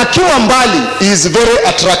ambaye akiwa mbali is very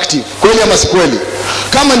attractive. Kweli ama si kweli?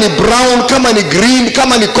 Kama ni brown, kama ni green,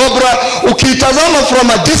 kama ni cobra, ukitazama from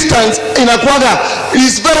a distance inakuwaga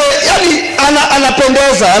is very, yani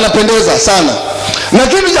anapendeza sana. Na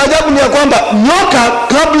kitu cha ajabu ni ya kwamba nyoka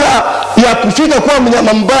kabla ya kufika kuwa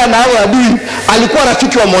mnyama mbaya na awe adui, alikuwa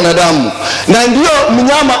rafiki wa mwanadamu. Na ndio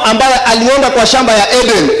mnyama ambaye alienda kwa shamba ya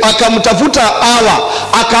Eden, akamtafuta Hawa,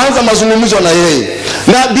 akaanza mazungumzo na yeye.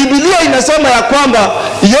 Na Biblia inasema ya kwamba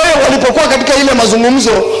yeye walipokuwa katika ile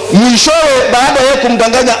mazungumzo, mwishowe baada ya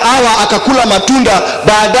kumdanganya Hawa akakula matunda,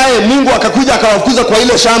 baadaye Mungu akakuja akawafukuza kwa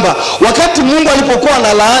ile shamba. Wakati Mungu alipokuwa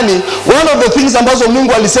na laani, one of the things ambazo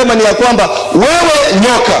Mungu alisema ni ya kwamba wewe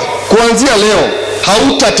nyoka, kuanzia leo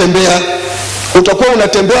hautatembea, utakuwa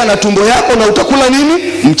unatembea na tumbo yako na utakula nini?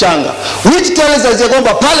 Mchanga. Which tells us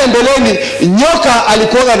kwamba pale mbeleni nyoka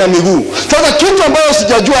alikuwa na miguu. Sasa kitu ambayo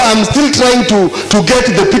sijajua, I'm still trying to get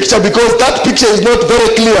the picture because that picture is not very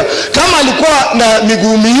clear. Kama alikuwa na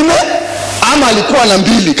miguu minne ama alikuwa na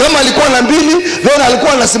mbili. Kama alikuwa na mbili, then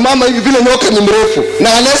alikuwa anasimama hivi vile nyoka ni mrefu na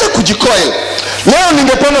anaweza kujikoil. Leo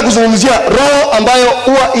ningependa kuzungumzia roho ambayo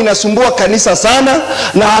huwa inasumbua kanisa sana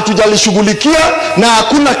na hatujalishughulikia, na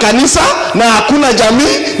hakuna kanisa na hakuna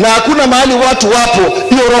jamii na hakuna mahali watu wapo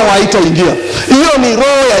hiyo roho haitaingia. Hiyo ni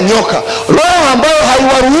roho ya nyoka. Roho ambayo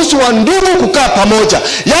haiwaruhusu wandugu kukaa pamoja.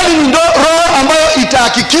 Yaani ni roho ambayo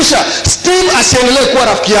itahakikisha Steve asiendelee kuwa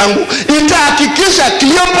rafiki yangu. Itahakikisha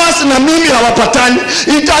Cleopas na mimi hawapatani.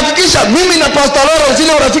 Itahakikisha mimi na Pastor Lawrence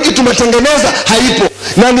zile urafiki tumetengeneza haipo.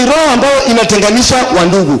 Na ni roho ambayo inatenganisha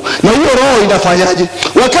wandugu. Na hiyo roho inafanyaje?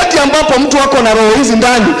 Wakati ambapo mtu wako na roho hizi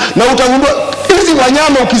ndani, na utagundua hizi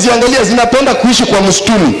wanyama ukiziangalia zinapenda kuishi kwa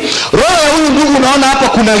msituni. Roho ya huyu ndugu unaona hapa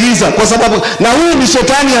kuna giza, kwa sababu na huyu ni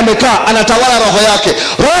shetani amekaa anatawala roho yake.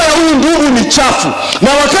 Roho ya huyu ndugu ni chafu. Na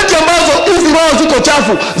wakati ambazo hizi roho ziko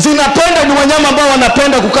chafu, zinapenda ni wanyama ambao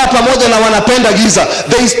wanapenda kukaa pamoja na wanapenda giza.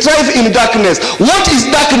 They strive in darkness. What is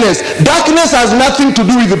darkness? Darkness has nothing to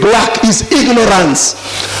do with black, is ignorance.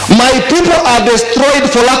 My people are destroyed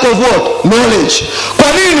for lack of what? Knowledge. Kwa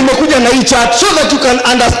nini nimekuja na hii chart? So that you can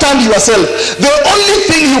understand yourself. The only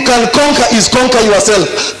thing you can conquer is conquer yourself.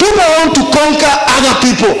 People want to conquer other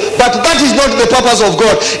people, but that is not the purpose of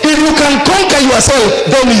God. If you can conquer yourself,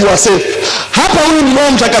 then you are safe. Hapa huyu ni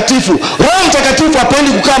Roho Mtakatifu. Roho Mtakatifu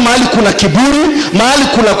hapendi kukaa mahali kuna kiburi, mahali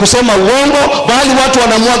kuna kusema uongo, mahali watu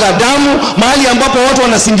wanamwaga damu, mahali ambapo watu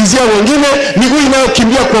wanasingizia wengine, miguu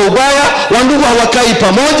inayokimbia kwa ubaya, wandugu hawakai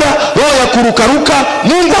pamoja. moja, roho ya kurukaruka.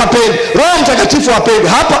 Mungu hapendi, Roho Mtakatifu hapendi.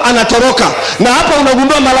 Hapa anatoroka, na hapa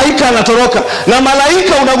unagundua malaika anatoroka, na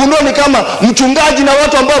malaika unagundua ni kama mchungaji na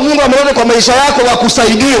watu ambao Mungu ameleta kwa maisha yako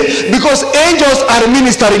wakusaidie, because angels are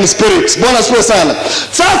ministering spirits. Bwana asifiwe sana.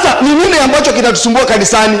 Sasa ni nini ambacho kinatusumbua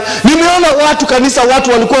kanisani? Nimeona watu kanisa,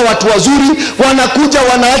 watu walikuwa watu wazuri, wanakuja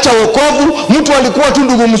wanaacha wokovu. Mtu alikuwa tu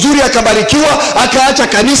ndugu mzuri akabarikiwa akaacha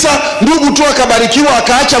kanisa, ndugu tu akabarikiwa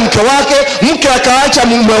akaacha mke wake, mke akaacha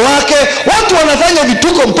mume wake. Watu wanafanya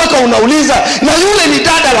vituko mpaka unauliza, na yule ni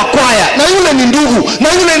dada wa kwaya, na yule ni ndugu, na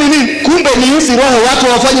yule ni nini? Kumbe ni hizi roho watu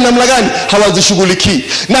hawafanyi namna gani? Hawazishughulikii.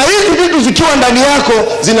 Na hizi vitu zikiwa ndani yako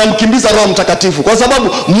zinamkimbiza Roho Mtakatifu, kwa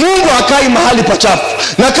sababu Mungu hakai mahali pachafu.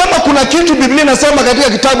 Na kama kuna kitu Biblia inasema katika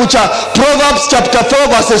kitabu cha Proverbs chapter 4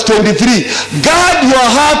 verses 23, guard your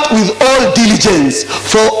heart with all diligence,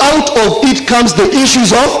 for out of it comes the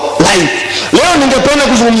issues of life. Leo ningependa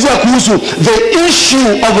kuzungumzia kuhusu the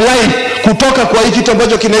issue of life kutoka kwa hiki kitu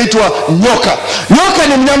ambacho kinaitwa nyoka. Nyoka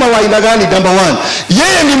ni mnyama wa aina gani? Number one,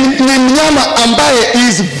 yeye ni mnyama ambaye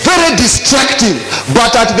is very destructive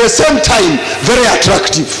but at the same time very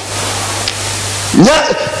attractive.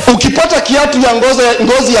 Ukipata kiatu ya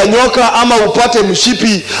ngozi ya nyoka, ama upate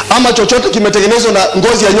mshipi ama chochote kimetengenezwa na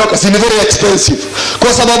ngozi ya nyoka, si very expensive.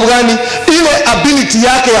 Kwa sababu gani? Ile ability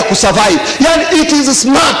yake ya kusurvive, yani it is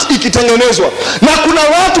smart ikitengenezwa. Na kuna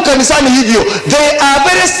watu kanisani hivyo, they are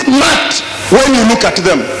very smart when you look at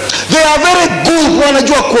them. They are very good,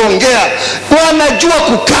 wanajua kuongea, wanajua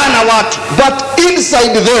kukaa na watu, but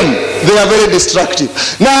inside them they are very destructive.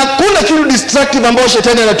 Na kuna kitu destructive ambayo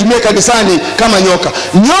shetani anatumia kanisani kama nyoka.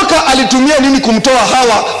 Nyoka alitumia nini kumtoa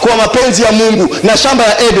Hawa kwa mapenzi ya Mungu na shamba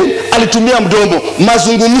ya Eden? Alitumia mdomo,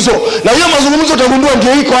 mazungumzo. Na hiyo mazungumzo utagundua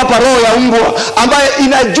ndio iko hapa, roho ya mbwa ambaye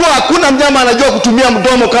inajua, hakuna mnyama anajua kutumia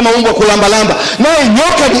mdomo kama mbwa kulambalamba. Naye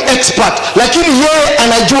nyoka ni expert, lakini yeye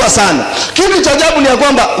anajua sana. Kitu cha ajabu ni ya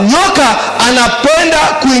kwamba nyoka anapenda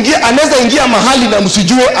kuingia, anaweza ingia mahali na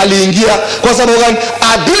msijue aliingia. Kwa sababu gani?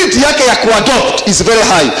 Ability yake ya kuadopt is very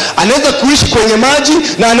high. Anaweza kuishi kwenye maji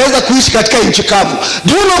na anaweza kuishi katika nchi kavu.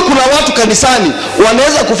 Do you know kuna watu kanisani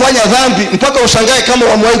wanaweza kufanya dhambi mpaka ushangae kama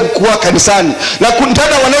wamewahi kuwa kanisani, na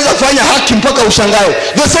dada wanaweza kufanya haki mpaka ushangae.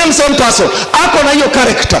 The same person ako na hiyo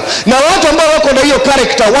character. Na watu ambao wako na hiyo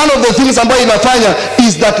character, one of the things ambayo inafanya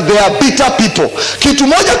is that they are bitter people. Kitu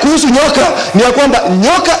moja kuhusu nyoka ni ya kwamba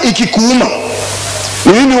nyoka ikikuuma,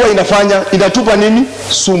 nini huwa inafanya? Inatupa nini?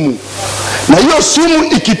 Sumu. Na hiyo sumu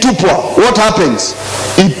ikitupwa, what happens?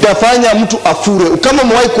 Itafanya mtu afure. Kama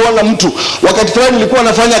mwahi kuona mtu, wakati fulani nilikuwa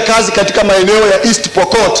nafanya kazi katika maeneo ya East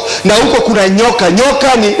Pokot, na huko kuna nyoka.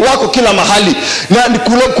 Nyoka ni wako kila mahali. Na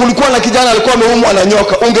kulikuwa na kijana alikuwa ameumwa na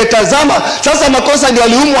nyoka. Ungetazama, sasa makosa ni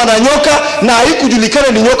aliumwa na nyoka na haikujulikana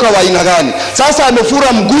ni nyoka wa aina gani. Sasa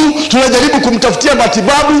amefura mguu, tunajaribu kumtafutia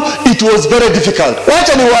matibabu, it was very difficult.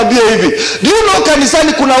 Wacha niwaambie hivi, do you know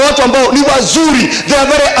kanisani kuna watu ambao ni wazuri, they are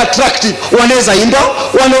very attractive. Wanaweza imba,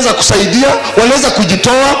 wanaweza kusaidia, wanaweza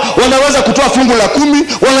kujitoa, wanaweza kutoa fungu la 10,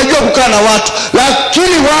 wanajua kukaa na watu,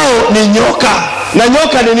 lakini wao ni nyoka. Na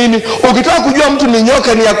nyoka ni nini? Ukitaka kujua mtu ni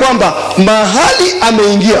nyoka, ni ya kwamba mahali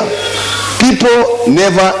ameingia, people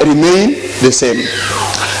never remain the same.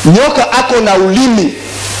 Nyoka ako na ulimi,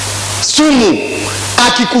 sumu,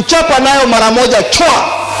 akikuchapa nayo mara moja chwa,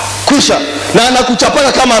 kwisha, na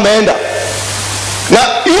anakuchapaka kama ameenda. Na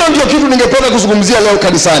hiyo ndio kitu ningependa kuzungumzia leo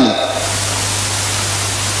kanisani.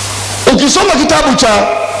 Ukisoma kitabu cha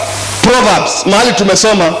Proverbs, mahali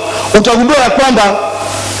tumesoma, utagundua ya kwamba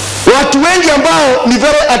watu wengi ambao ni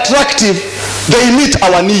very attractive, they meet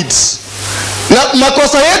our needs. Na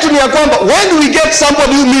makosa yetu ni ya kwamba when we get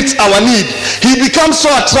somebody who meets our need, he becomes so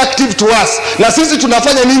attractive to us, na sisi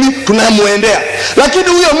tunafanya nini? Tunamuendea. Lakini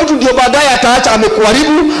huyo mtu ndio baadaye ataacha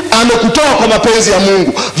amekuharibu, amekutoa kwa mapenzi ya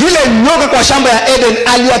Mungu. Vile nyoka kwa shamba ya Eden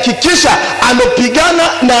alihakikisha amepigana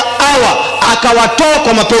na Hawa, akawatoa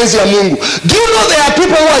kwa mapenzi ya Mungu. Do you know there are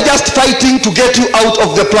people who are just fighting to get you out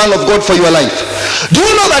of the plan of God for your life? Do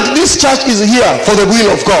you know that this church is here for the will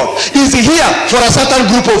of God? Is here for a certain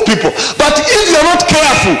group of people. But if you are not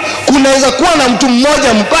careful, kunaweza kuwa na mtu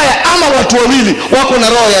mmoja mbaya ama watu wawili wako na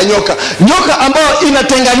roho ya nyoka. Nyoka ambayo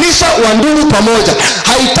inatenganisha wandugu pamoja,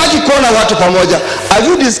 haitaki kuona watu pamoja. Have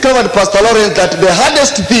you discovered, Pastor Lawrence, that the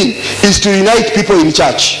hardest thing is to unite people in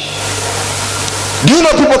church? Do you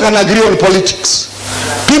know people can agree on politics?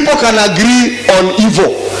 People can agree on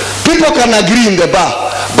evil. People can agree in the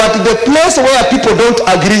bar. But the place where people don't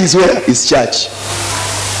agree is where? Is church.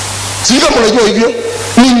 Sio kama unajua hivyo?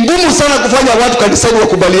 Ni ngumu sana kufanya watu kanisani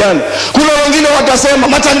wakubaliane. Kuna wengine watasema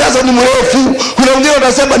matangazo ni mrefu, kuna wengine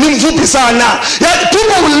watasema ni mfupi sana. Yeah,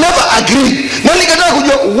 people will never agree. Na nikataka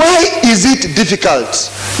kujua, why is it difficult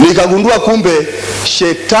nikagundua kumbe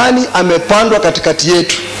shetani amepandwa katikati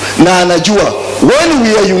yetu na anajua when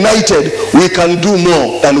we are united we can do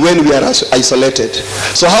more than when we are isolated.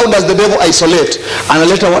 So how does the devil isolate?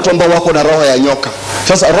 Analeta watu ambao wako na roho ya nyoka.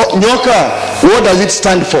 Sasa nyoka, what does it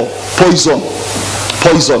stand for? Poison.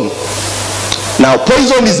 Poison. Now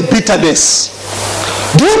poison is bitterness.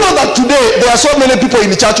 Do you know that today there are so many people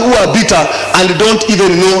in church who are bitter and don't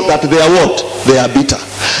even know that they are what? They are bitter.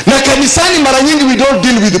 Na kanisani mara nyingi we don't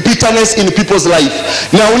deal with bitterness in people's life.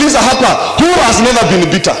 Nauliza hapa, who has never been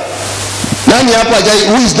bitter? Nani hapa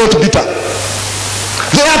who is not bitter?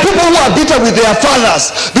 There are people who are bitter with their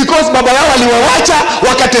fathers because baba yao aliwawacha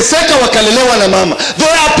wakateseka wakalelewa na mama.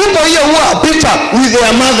 There are people here who are bitter with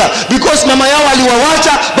their mother because mama yao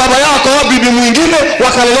aliwawacha baba yao akaoa bibi mwingine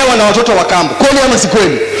wakalelewa na watoto wa kambo. Kweli ama si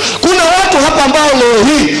kweli? Kuna watu hapa ambao leo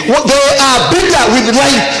hii they are bitter with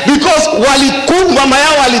life because mama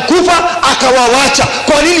yao alikufa akawawacha.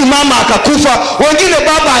 Kwa nini mama akakufa? Wengine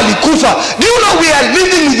baba alikufa. Do you know we are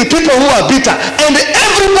living with the people who are bitter and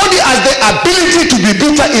everybody has the ability to be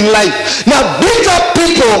bitter in life. Now bitter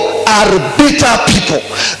people are bitter people.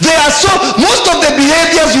 They are so, most of the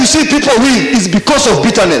behaviors you see people with is because of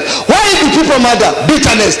bitterness. Why do people murder?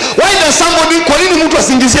 Bitterness. Why does somebody, kwa nini mtu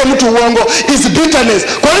asingizie mtu uongo? Is bitterness.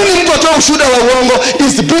 Kwa nini mtu atoa ushuhuda wa uongo?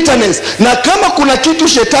 Is bitterness. Na kama kuna kitu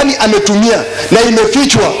shetani ametumia na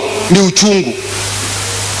imefichwa ni uchungu.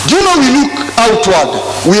 Do you know we look outward,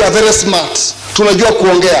 we are very smart. Tunajua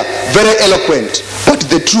kuongea, very eloquent. But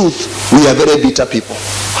the truth, we are very bitter people.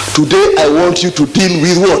 Today I want you to deal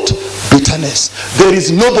with what? Bitterness. There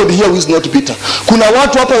is nobody here who is not bitter. Kuna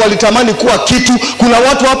watu hapa walitamani kuwa kitu. Kuna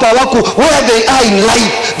watu hapa wako where they are in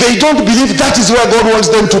life. They don't believe that is where God wants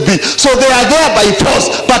them to be. So they are there by force.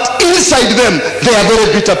 But inside them, they are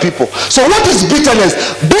very bitter people. So what is bitterness?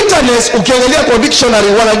 Bitterness, ukiangalia kwa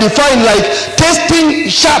dictionary, wanna define like tasting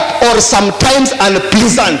sharp or sometimes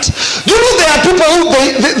unpleasant. Do you know there are people who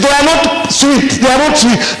they are not sweet. They are not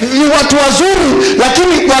sweet. Ni watu wazuri,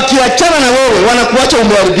 lakini wakiachana na wewe, wanakuacha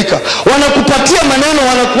umeharibika. Wanakupatia maneno,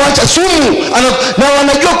 wanakuacha sumu, na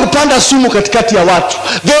wanajua kupanda sumu katikati ya watu.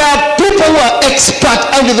 There are people who are expert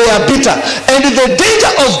and they are bitter. And the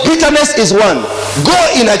danger of bitterness is one. Go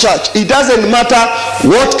in a church. It doesn't matter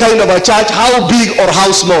what kind of a church, how big or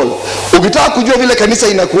how small. Ukitaka kujua vile kanisa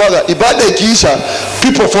inakuwaga, ibada ikiisha,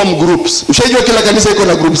 people form groups. Ushajua kila kanisa iko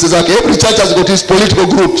na groups zake. Every church has got its political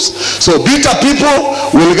groups. So bitter people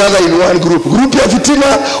will gather in one group. Group ya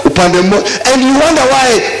fitina upande mmoja. And you wonder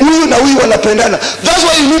why huyu na huyu wanapendana. That's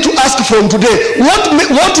why you need to ask from today,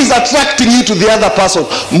 what is attracting you to the other person?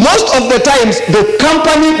 Most of the times the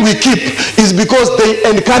company we keep is because they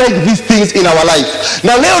encourage these things in our life.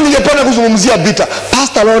 Na leo ningependa kuzungumzia bitter.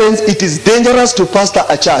 Pastor Lawrence, it is dangerous to pastor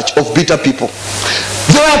a church of bitter people.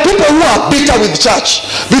 There are people who are bitter with church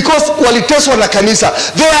because waliteswa na kanisa.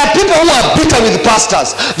 There are people who are bitter with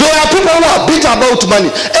pastors. There are people who are bitter about money.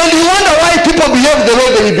 And you wonder why people behave the way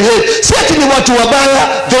they behave. Certainly watu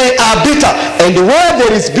wabaya, they are bitter. And where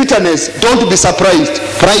there is bitterness, don't be surprised.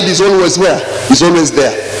 Pride is always where? Is always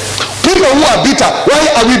there. People who are bitter, why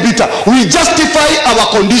are we bitter? We justify our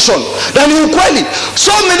condition. Then ukweli,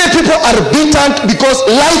 so many people are bitter because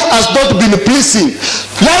life has not been pleasing.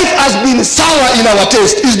 Life has been sour in our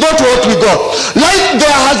taste. It's not what we got. Life,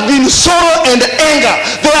 there has been sorrow and anger.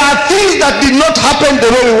 There are things that did not happen the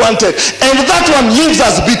way we wanted. And that one leaves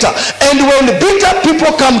us bitter. And when bitter people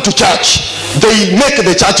come to church, they make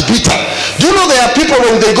the church bitter. Do you know there are people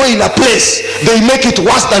when they go in a place, they make it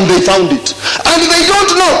worse than they found it. And they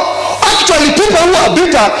don't know. Actually, people who are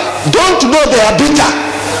bitter don't know they are bitter.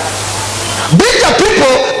 Bitter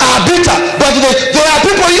people are bitter, but there are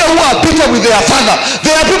people here who are bitter with their father.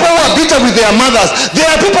 There are people who are bitter with their mothers. There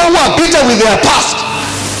are people who are bitter with their past.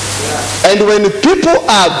 And when people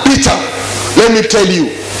are bitter, let me tell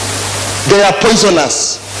you, they are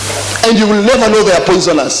poisonous. And you will never know they are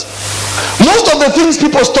poisonous. Most of the things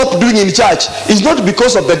people stop doing in church is not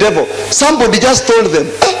because of the devil. Somebody just told them,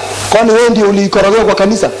 kwani wewe ndio ulikorogewa kwa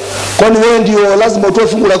kanisa? Kwani wewe ndio lazima utoe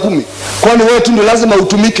fungu la 10? Kwani wewe tu ndio lazima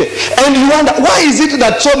utumike? And you wonder, why is it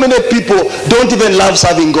that so many people don't even love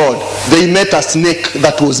serving God? They met a snake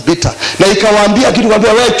that was bitter. Na ikawaambia kitu,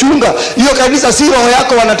 kwambia wewe chunga, hiyo kanisa si roho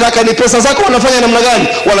yako wanataka, ni pesa zako wanafanya namna gani?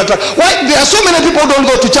 Wanataka. Why there are so many people don't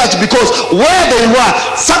go to church because where they were,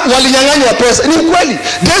 walinyang'anywa pesa. Ni kweli.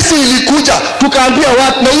 Desi ilikuja, tukaambia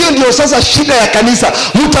watu, na hiyo ndio sasa shida ya kanisa.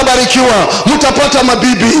 Mtabarikiwa, mtapata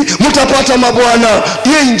mabibi, mtapata mabwana.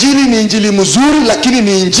 Hiyo injili ni injili mzuri, lakini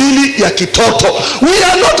ni injili ya kitoto. We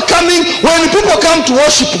are not coming, when people come to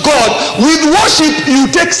worship God, with worship you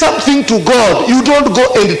take something to God, you don't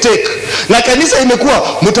go and take. Na kanisa imekuwa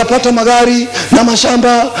mtapata magari na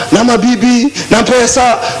mashamba na mabibi na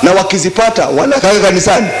pesa, na wakizipata wanakaa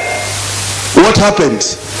kanisani. What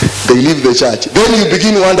happens? They leave the church. Then you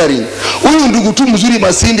begin wondering, huyu ndugu tu mzuri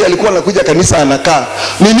Masindi alikuwa anakuja kanisa anakaa,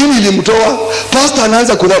 ni nini ilimtoa? Pastor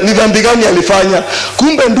anaanza ni dhambi gani alifanya?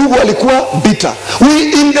 Kumbe ndugu alikuwa bitter.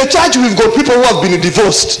 In the church we've got people who have been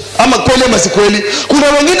divorced. Ama kweli ama si kweli? Kuna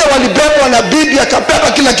wengine walibebwa na bibi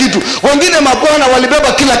akabeba kila kitu, wengine mabwana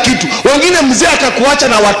walibeba kila kitu, wengine mzee akakuacha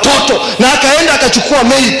na watoto na akaenda akachukua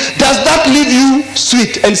maid. Does that leave you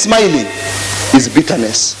sweet and smiling? Is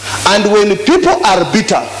bitterness. And when people are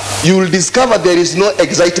bitter, you will discover there is no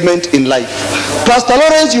excitement in life. Pastor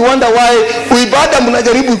Lawrence, you wonder why uibada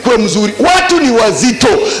mnajaribu ikuwe mzuri. Watu ni wazito.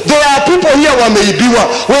 There are people here wameibiwa.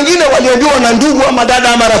 Wengine waliambiwa na ndugu ama dada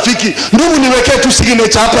ama rafiki, ndugu niwekee tu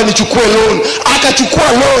signature hapa nichukue loan.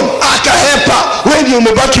 Akachukua loan, akahepa. Wewe ndio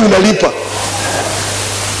umebaki unalipa.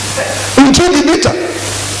 Would you be bitter?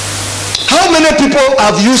 How many people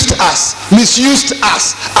have used us, misused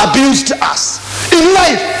us, abused us in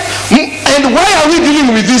life? And why are we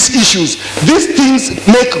dealing with these issues? These things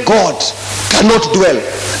make God cannot dwell.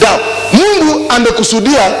 Now, Mungu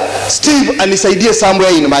amekusudia Steve anisaidie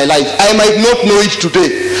somewhere in my life. I might not know it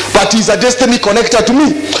today, but he's a destiny connector to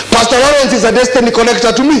me. Pastor Lawrence is a destiny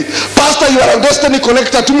connector to me. Pastor, you are a destiny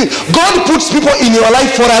connector to me. God puts people in your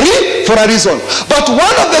life for a reason. But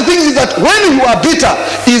one of the things is that when you are bitter,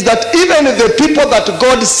 is that even the people that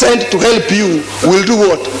God sent to help you will do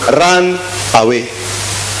what? Run away.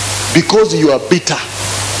 Because you are bitter.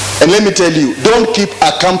 And let me tell you, don't keep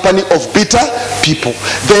a company of bitter people.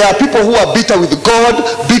 There are people who are bitter with God,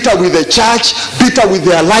 bitter with the church, bitter with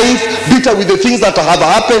their life, bitter with the things that have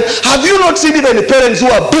happened. Have you not seen even parents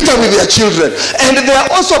who are bitter with their children? And there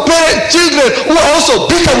are also children who are also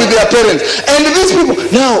bitter with their parents. And these people,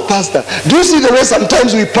 now pastor, do you see the way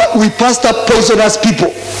sometimes we pastor poisonous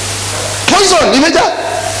people? Poison, imagine.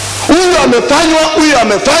 Huyu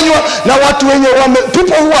amefanywa na watu wenye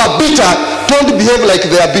people who are bitter don't behave like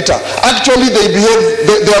they are bitter. Actually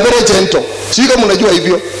they are very gentle. Sio kama unajua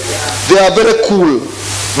hivyo. They are very cool,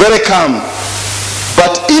 very calm.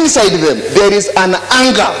 But inside them there is an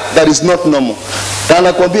anger that is not normal. Na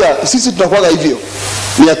anakuambia sisi tunakuwa hivyo.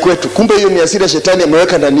 Ni ya kwetu. Kumbe hiyo ni asili ya shetani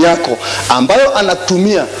ameweka ndani yako ambayo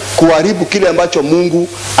anatumia kuharibu kile ambacho Mungu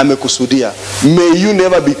amekusudia. May you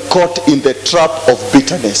never be caught in the trap of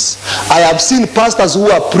bitterness. I have seen pastors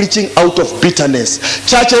who are preaching out of bitterness.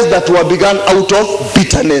 Churches that were begun out of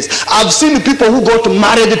bitterness. I've seen people who got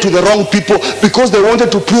married to the wrong people because they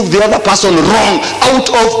wanted to prove the other person wrong out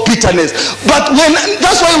of bitterness. But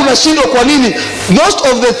that's why unashindwa kwa nini most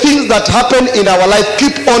of the things that happen in our life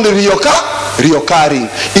keep on reoccurring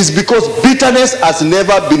is because bitterness has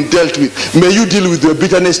never been dealt with. May you deal with your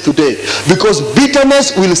bitterness today, because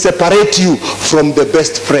bitterness will separate you from the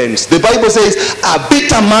best friends. The Bible says a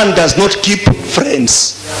bitter man does not keep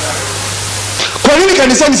friends. Kwa nini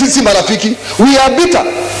kanisani sisi marafiki? We are bitter.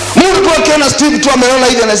 Mungu tu akiona Steve tu ameona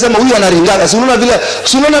hivi anasema huyu anaringana.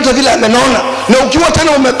 Unaona hata vile amenona. Na ukiwa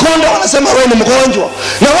tena umekonda wanasema wewe ni mgonjwa.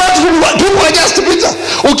 Na watu people are just bitter.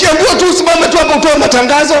 Ukiambiwa tu usimame tu hapo utoe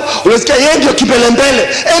matangazo, unasikia yeye ndio kipelembele.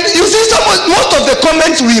 And you see most of the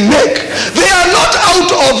comments we make, they are not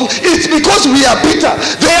out of, it's because we are bitter.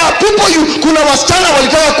 There are people kuna wasichana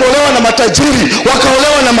walitaka kuolewa na matajiri,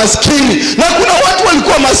 wakaolewa na maskini. Na kuna watu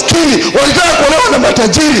walikuwa maskini, walitaka kuolewa na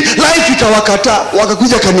matajiri, life ikawakataa,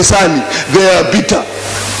 wakakuja kanisani. They are bitter.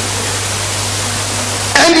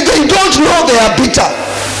 And they don't know they are bitter.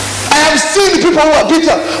 I have seen people who are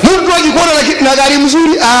bitter. Mtu akikuona na gari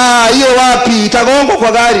mzuri, hiyo wapi? Itagongwa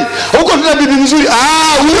kwa gari. Huko tuna bibi mzuri,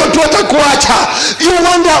 huyo tu atakuacha. You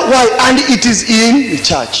wonder why, and it is in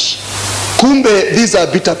church. Kumbe, these are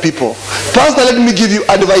bitter people. Pastor, let me give you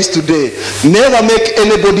advice today. Never make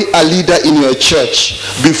anybody a leader in your church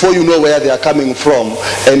before you know where they are coming from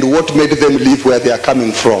and what made them live where they are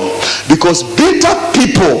coming from. Because bitter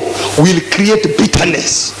people will create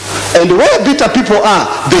bitterness. And where bitter people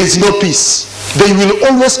are, there is no peace. They will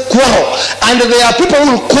always quarrel. And there are people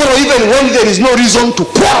who will quarrel even when there is no reason to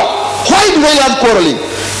quarrel. Why do they have quarreling?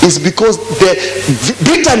 It's because the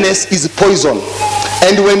bitterness is poison.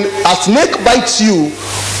 And when a snake bites you,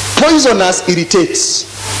 poisonous irritates.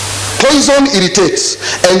 Poison irritates.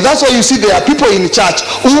 And that's why you see there are people in church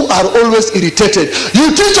who are always irritated. You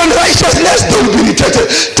teach on righteousness, they will be irritated.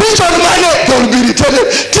 Teach on money, they will be irritated.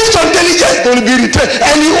 Teach on diligence, they will be irritated.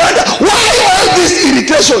 And you wonder, why all this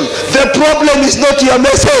irritation? The problem is not your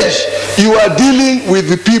message. You are dealing with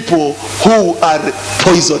the people who are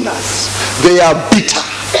poisonous. They are bitter.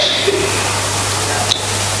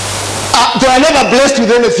 They are never blessed with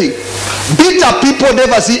anything. Bitter people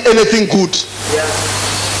never see anything good.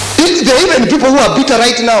 There are even people who are bitter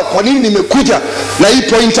right now. Kwa nini nimekuja na hii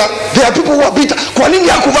pointer? There are people who are bitter. Kwa nini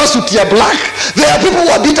hakuvaa suti ya black? There are people who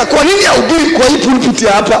are bitter. Kwa nini hahubiri kwa hii pulpit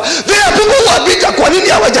ya hapa? There are people who are bitter. Kwa nini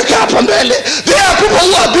hawajakaa hapa mbele? There are people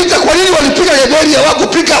who are bitter. Kwa nini walipiga gari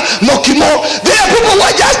hawakupika mokimo? There are people who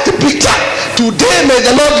are just bitter. Today may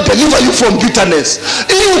the Lord deliver you from bitterness.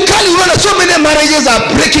 So many marriages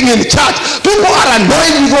are breaking in church. People are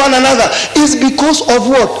annoyed with one another. It's because of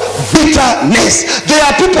what? Bitterness. There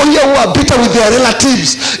are people here who are bitter with their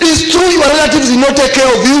relatives. It's true your relatives did not take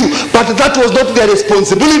care of you, but that was not their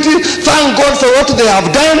responsibility. Thank God for what they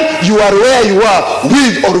have done. You are where you are,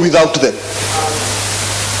 with or without them.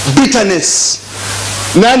 Bitterness.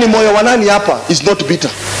 Nani moyo wa nani hapa is not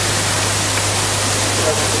bitter?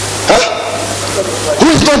 Who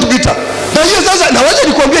is not bitter? Na hiyo sasa naweza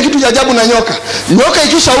nikwambia kitu cha ajabu na nyoka. Nyoka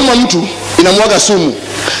ikishauma mtu inamwaga sumu.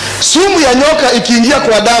 Sumu ya nyoka ikiingia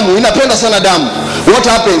kwa damu, inapenda sana damu. What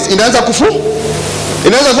happens? Inaanza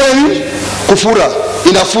Inaanza fanya nini? Kufura.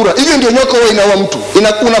 Inafura. Hivyo ndio nyoka huwa inaua mtu.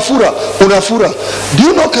 Unafura. Do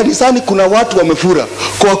you know kanisani kuna watu wamefura?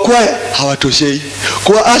 Kwa kwaya hawatoshei.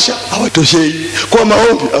 Kwa asha hawatoshei. Kwa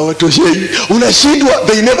maombi hawatoshei. Unashindwa,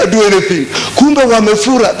 they never do anything. Kumbe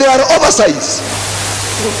wamefura. They are oversized.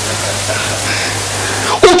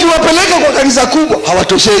 Ukiwapeleka kwa kanisa kubwa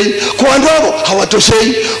hawatoshei, kwa ndogo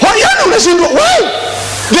hawatoshei. Yaani unashindwa, why?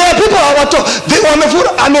 There are people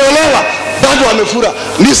wamefura, ameolewa bado amefura,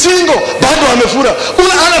 ni single bado amefura,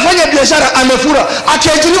 anafanya biashara amefura,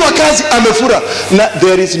 akiajiriwa kazi amefura. Now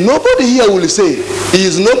there is nobody here who will say he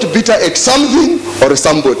is not bitter at something or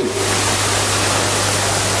somebody.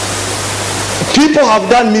 People have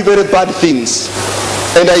done me very bad things,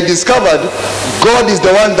 and I discovered God is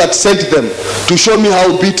the one that sent them to show me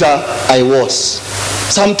how bitter I was.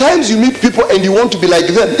 Sometimes you meet people and you want to be like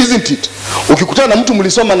them, isn't it? Ukikutana na mtu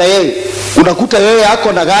mlisoma na yeye, unakuta yeye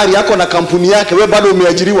yako na gari yako na kampuni yake, wewe bado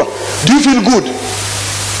umeajiriwa. Do you feel good?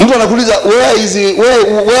 Mtu anakuuliza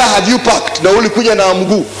where have you parked? Na ulikuja na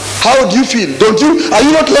mguu. How do you feel? Are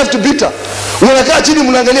you not left bitter? Unakaa chini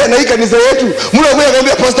mnaangalia na hii kanisa yetu. Mnakuja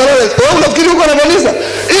kumwambia Pastor Lawrence, wewe unafikiri uko na kanisa?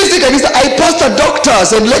 Hii kanisa I pastor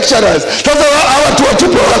doctors and lecturers. Sasa hawa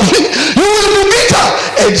tupo wapi? You will be bitter.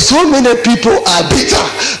 And so many people are bitter.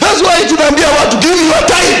 That's why tunaambia watu give your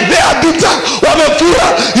time. They are bitter. Wamefura.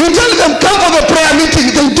 You tell them come for the prayer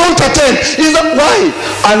meeting, they don't attend. Is that why?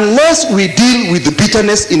 Unless we deal with the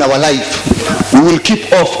bitterness in our life, we will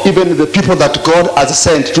keep off even the people that God has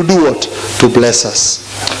sent to do what? To bless us.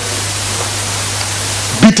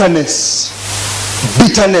 Bitterness.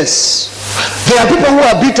 There are people who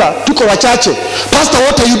are bitter. Tuko wachache. Pastor,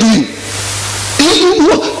 what are you doing?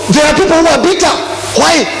 There are people who are bitter.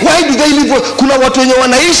 Why do they live? Kuna watu wenye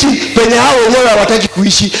wanaishi penye hao wenyewe hawataki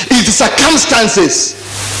kuishi. It's circumstances.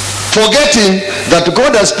 Forgetting that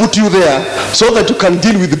God has put you there so that you can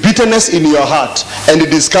deal with bitterness in your heart and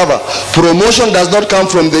discover promotion does not come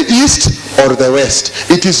from the east or the west.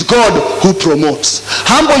 It is God who promotes.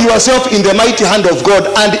 Humble yourself in the mighty hand of God,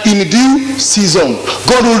 and in due season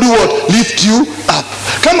God will do what? Lift you up.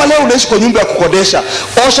 Kama leo unaishi kwa nyumba ya kukodesha,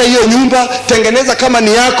 osha hiyo nyumba, tengeneza kama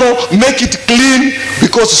ni yako, make it clean,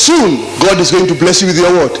 because soon God is going to bless you with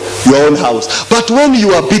your what? Your own house. But when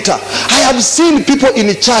you are bitter, I have seen people in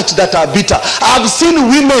the church that are bitter. I have seen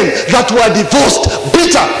women that were divorced,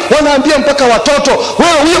 bitter. Wanaambia mpaka watoto,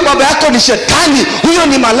 wewe huyo baba yako ni shetani, huyo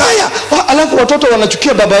ni malaya. Alafu watoto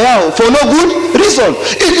wanachukia baba yao for no good reason.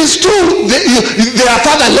 It is true their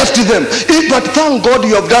father left them, but thank God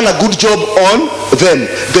you have done a good job on them.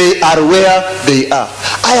 They are where they are.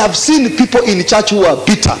 I have seen people in church who are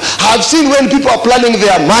bitter. I have seen when people are planning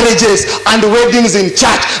their marriages and weddings in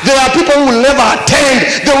church, there are people who will never attend,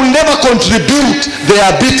 they will never contribute. They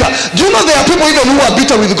are bitter. Do you know there are people even who are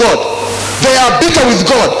bitter with God? They are bitter with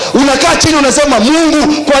God. Unakaa chini unasema,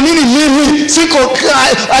 Mungu, kwa nini mimi siko,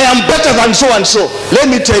 I am better than so and so. Let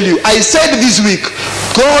me tell you, I said this week,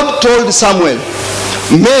 God told Samuel,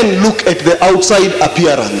 Men look at the outside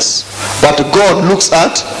appearance, but God looks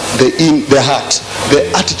at the heart, the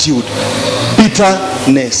attitude.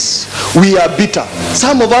 Bitterness. We are bitter.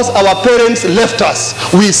 Some of us, our parents left us.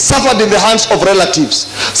 We suffered in the hands of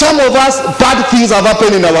relatives. Some of us, bad things have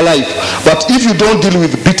happened in our life. But if you don't deal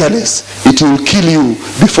with bitterness, it will kill you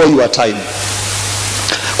before your time.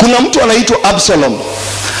 Kuna mtu anaitwa Absalom.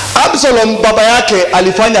 Absalom, baba yake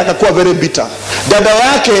alifanya akakuwa very bitter. Dada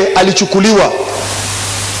yake alichukuliwa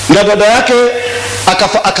na dada yake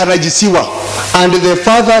akanajisiwa, and the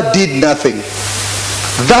father did nothing.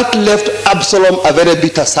 That left Absalom a very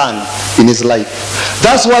bitter son in his life.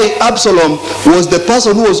 That's why Absalom was the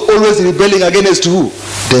person who was always rebelling against who?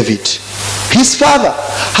 David, his father.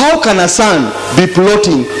 How can a son be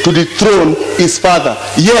plotting to dethrone his father,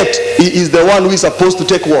 yet he is the one who is supposed to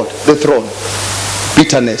take what? The throne.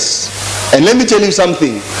 Bitterness. And let me tell you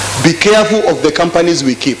something. Be careful of the companies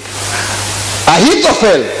we keep.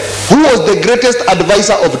 Ahithophel, who was the greatest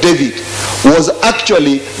advisor of David, was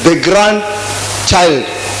actually the grandchild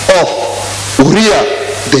of Uriah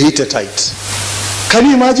the Hittite. Can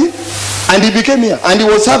you imagine? And he became here, and he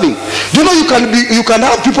was serving. Do you know you can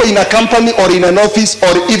have people in a company or in an office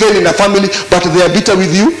or even in a family, but they are bitter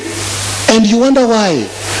with you, and you wonder why.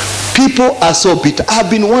 People are so bitter. I've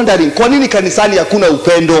been wondering, kwa nini kanisani hakuna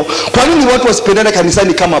upendo? Kwa nini watu wasipendane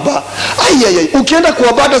kanisani kama ba? Ukienda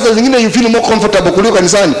kwa bada za zingine you feel more comfortable kuliko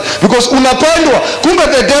kanisani because unapendwa. Kumbe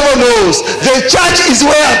the devil knows the church is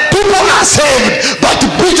where people are saved but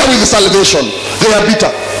bitter with salvation. They are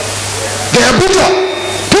bitter. They are bitter.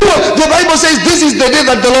 People, the Bible says this is the day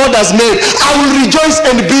that the Lord has made. I will rejoice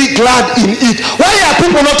and be glad in it. Why are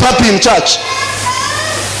people not happy in church?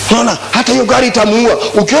 Unaona hata hiyo gari itamuua.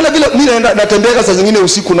 Ukiona vile mimi natembea saa zingine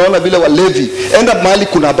usiku naona vile walevi. Enda mahali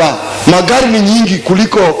kuna bar. Magari ni nyingi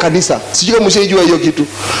kuliko kanisa. Sijui kama mshajua hiyo kitu.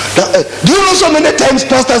 Do you know so many times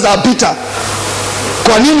pastors are bitter?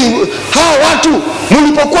 Kwa nini hawa watu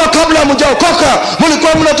mlipokuwa kabla mjaokoka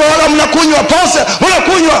mlikuwa mnatawala mnakunywa pose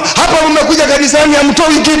mnakunywa hapa mmekuja kanisani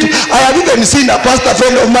hamtoi kitu? I have even seen a pastor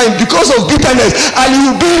friend of mine because of bitterness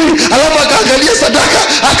alihubiri alafu akaangalia sadaka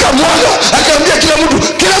akamwaga akaambia kila mtu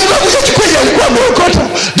akuja chukua alikuwa ameokota.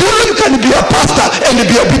 Do you know you can be a pastor and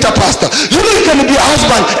be a bitter pastor? You know you can be a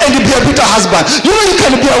husband and be a bitter husband? You know you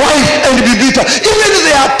can be a wife and be bitter? Even if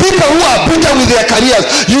there are people who are bitter with their careers.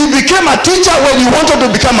 You became a teacher when you wanted to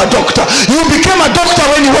become a doctor. You became a doctor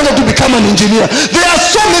when you wanted to become an engineer. There are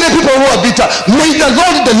so many people who are bitter. May the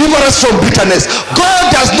Lord deliver us from bitterness. God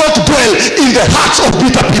does not dwell in the hearts of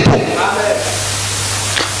bitter people.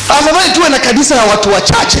 Afadhali tuwe na kanisa ya watu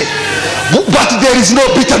wachache, but there is no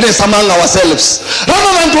bitterness among ourselves.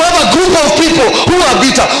 Rather than to have a group of people who are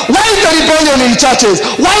bitter. Why is there rebellion in churches?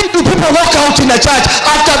 Why do people walk out in a church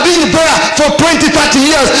after being there for 20, 30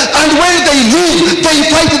 years, and when they leave, they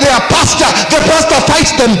fight their pastor, the pastor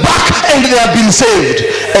fights them back, and they have been saved?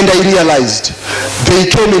 And I realized they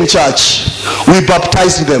came in church, we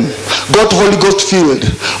baptized them, got Holy Ghost filled,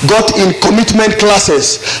 got in commitment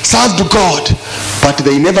classes, served God, but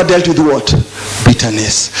they never dealt with what?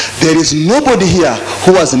 Bitterness. There is nobody here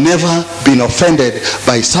who has never been offended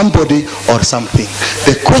by somebody or something.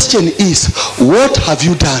 The question is, what have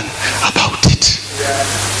you done about it?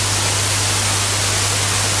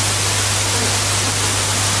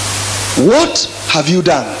 What have you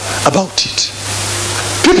done about it?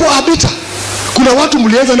 People are bitter. Kuna watu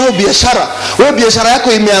mlianza nao biashara, wewe biashara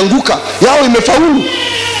yako imeanguka, yao imefaulu.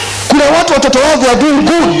 Kuna watu watoto wao they are doing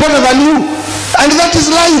good, better than you. And that is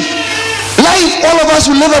life. Life, all of us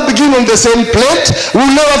will never begin on the same plate. We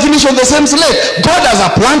will never finish on the same slate. God has a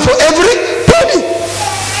plan for everybody.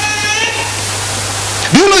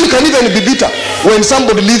 Do you know you can even be bitter when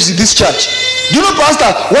somebody leaves this church? Do you know, Pastor,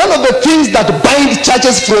 one of the things that bind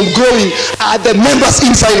churches from growing are the members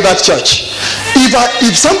inside that church.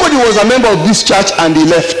 If somebody was a member of this church and he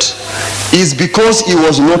left, it's because he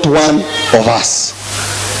was not one of us.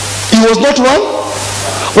 He was not one.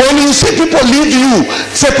 When you see people leave you,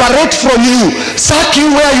 separate from you, sack you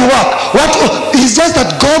where you work, it's just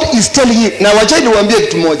that God is telling you. Now wachai niwaambie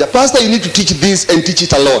kitu moja. Pastor, you need to teach this and teach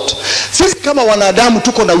it a lot. Sisi kama wanadamu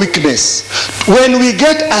tuko na weakness. When we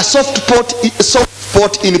get a soft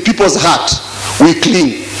spot in people's heart, we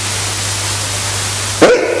cling.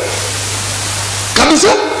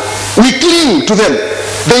 Kabisa? We cling to them.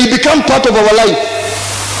 They become part of our life.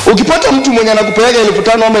 Ukipata mtu mwenye anakupeaga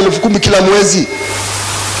 5,000 ama 10,000 kila mwezi,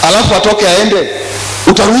 alafu atoke aende,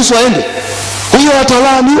 utaruhusu aende? Huyo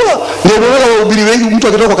atalaaniwa. Ndio unaona wahubiri wengi mtu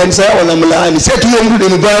akitoka kwa kanisa yao wanamlaani. Sasa tu huyo mtu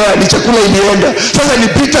ni mbaya, ni chakula ilienda. Sasa ni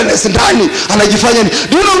bitterness ndani, anajifanya ni.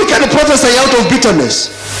 Do you know we can prophesy out of bitterness?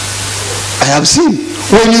 have seen.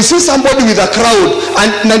 When you see somebody with a crowd,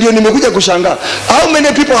 and na ndio nimekuja kushangaa, how many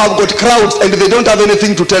people have got crowds and they don't have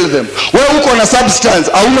anything to tell them? Wewe uko na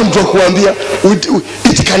substance, hauna mtu wa kuambia,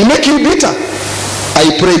 it can make you bitter.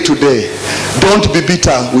 I pray today, don't be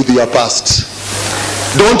bitter with your past.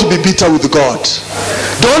 Don't be bitter with God.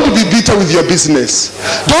 Don't be bitter with your business.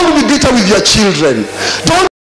 Don't be bitter with your children. Don't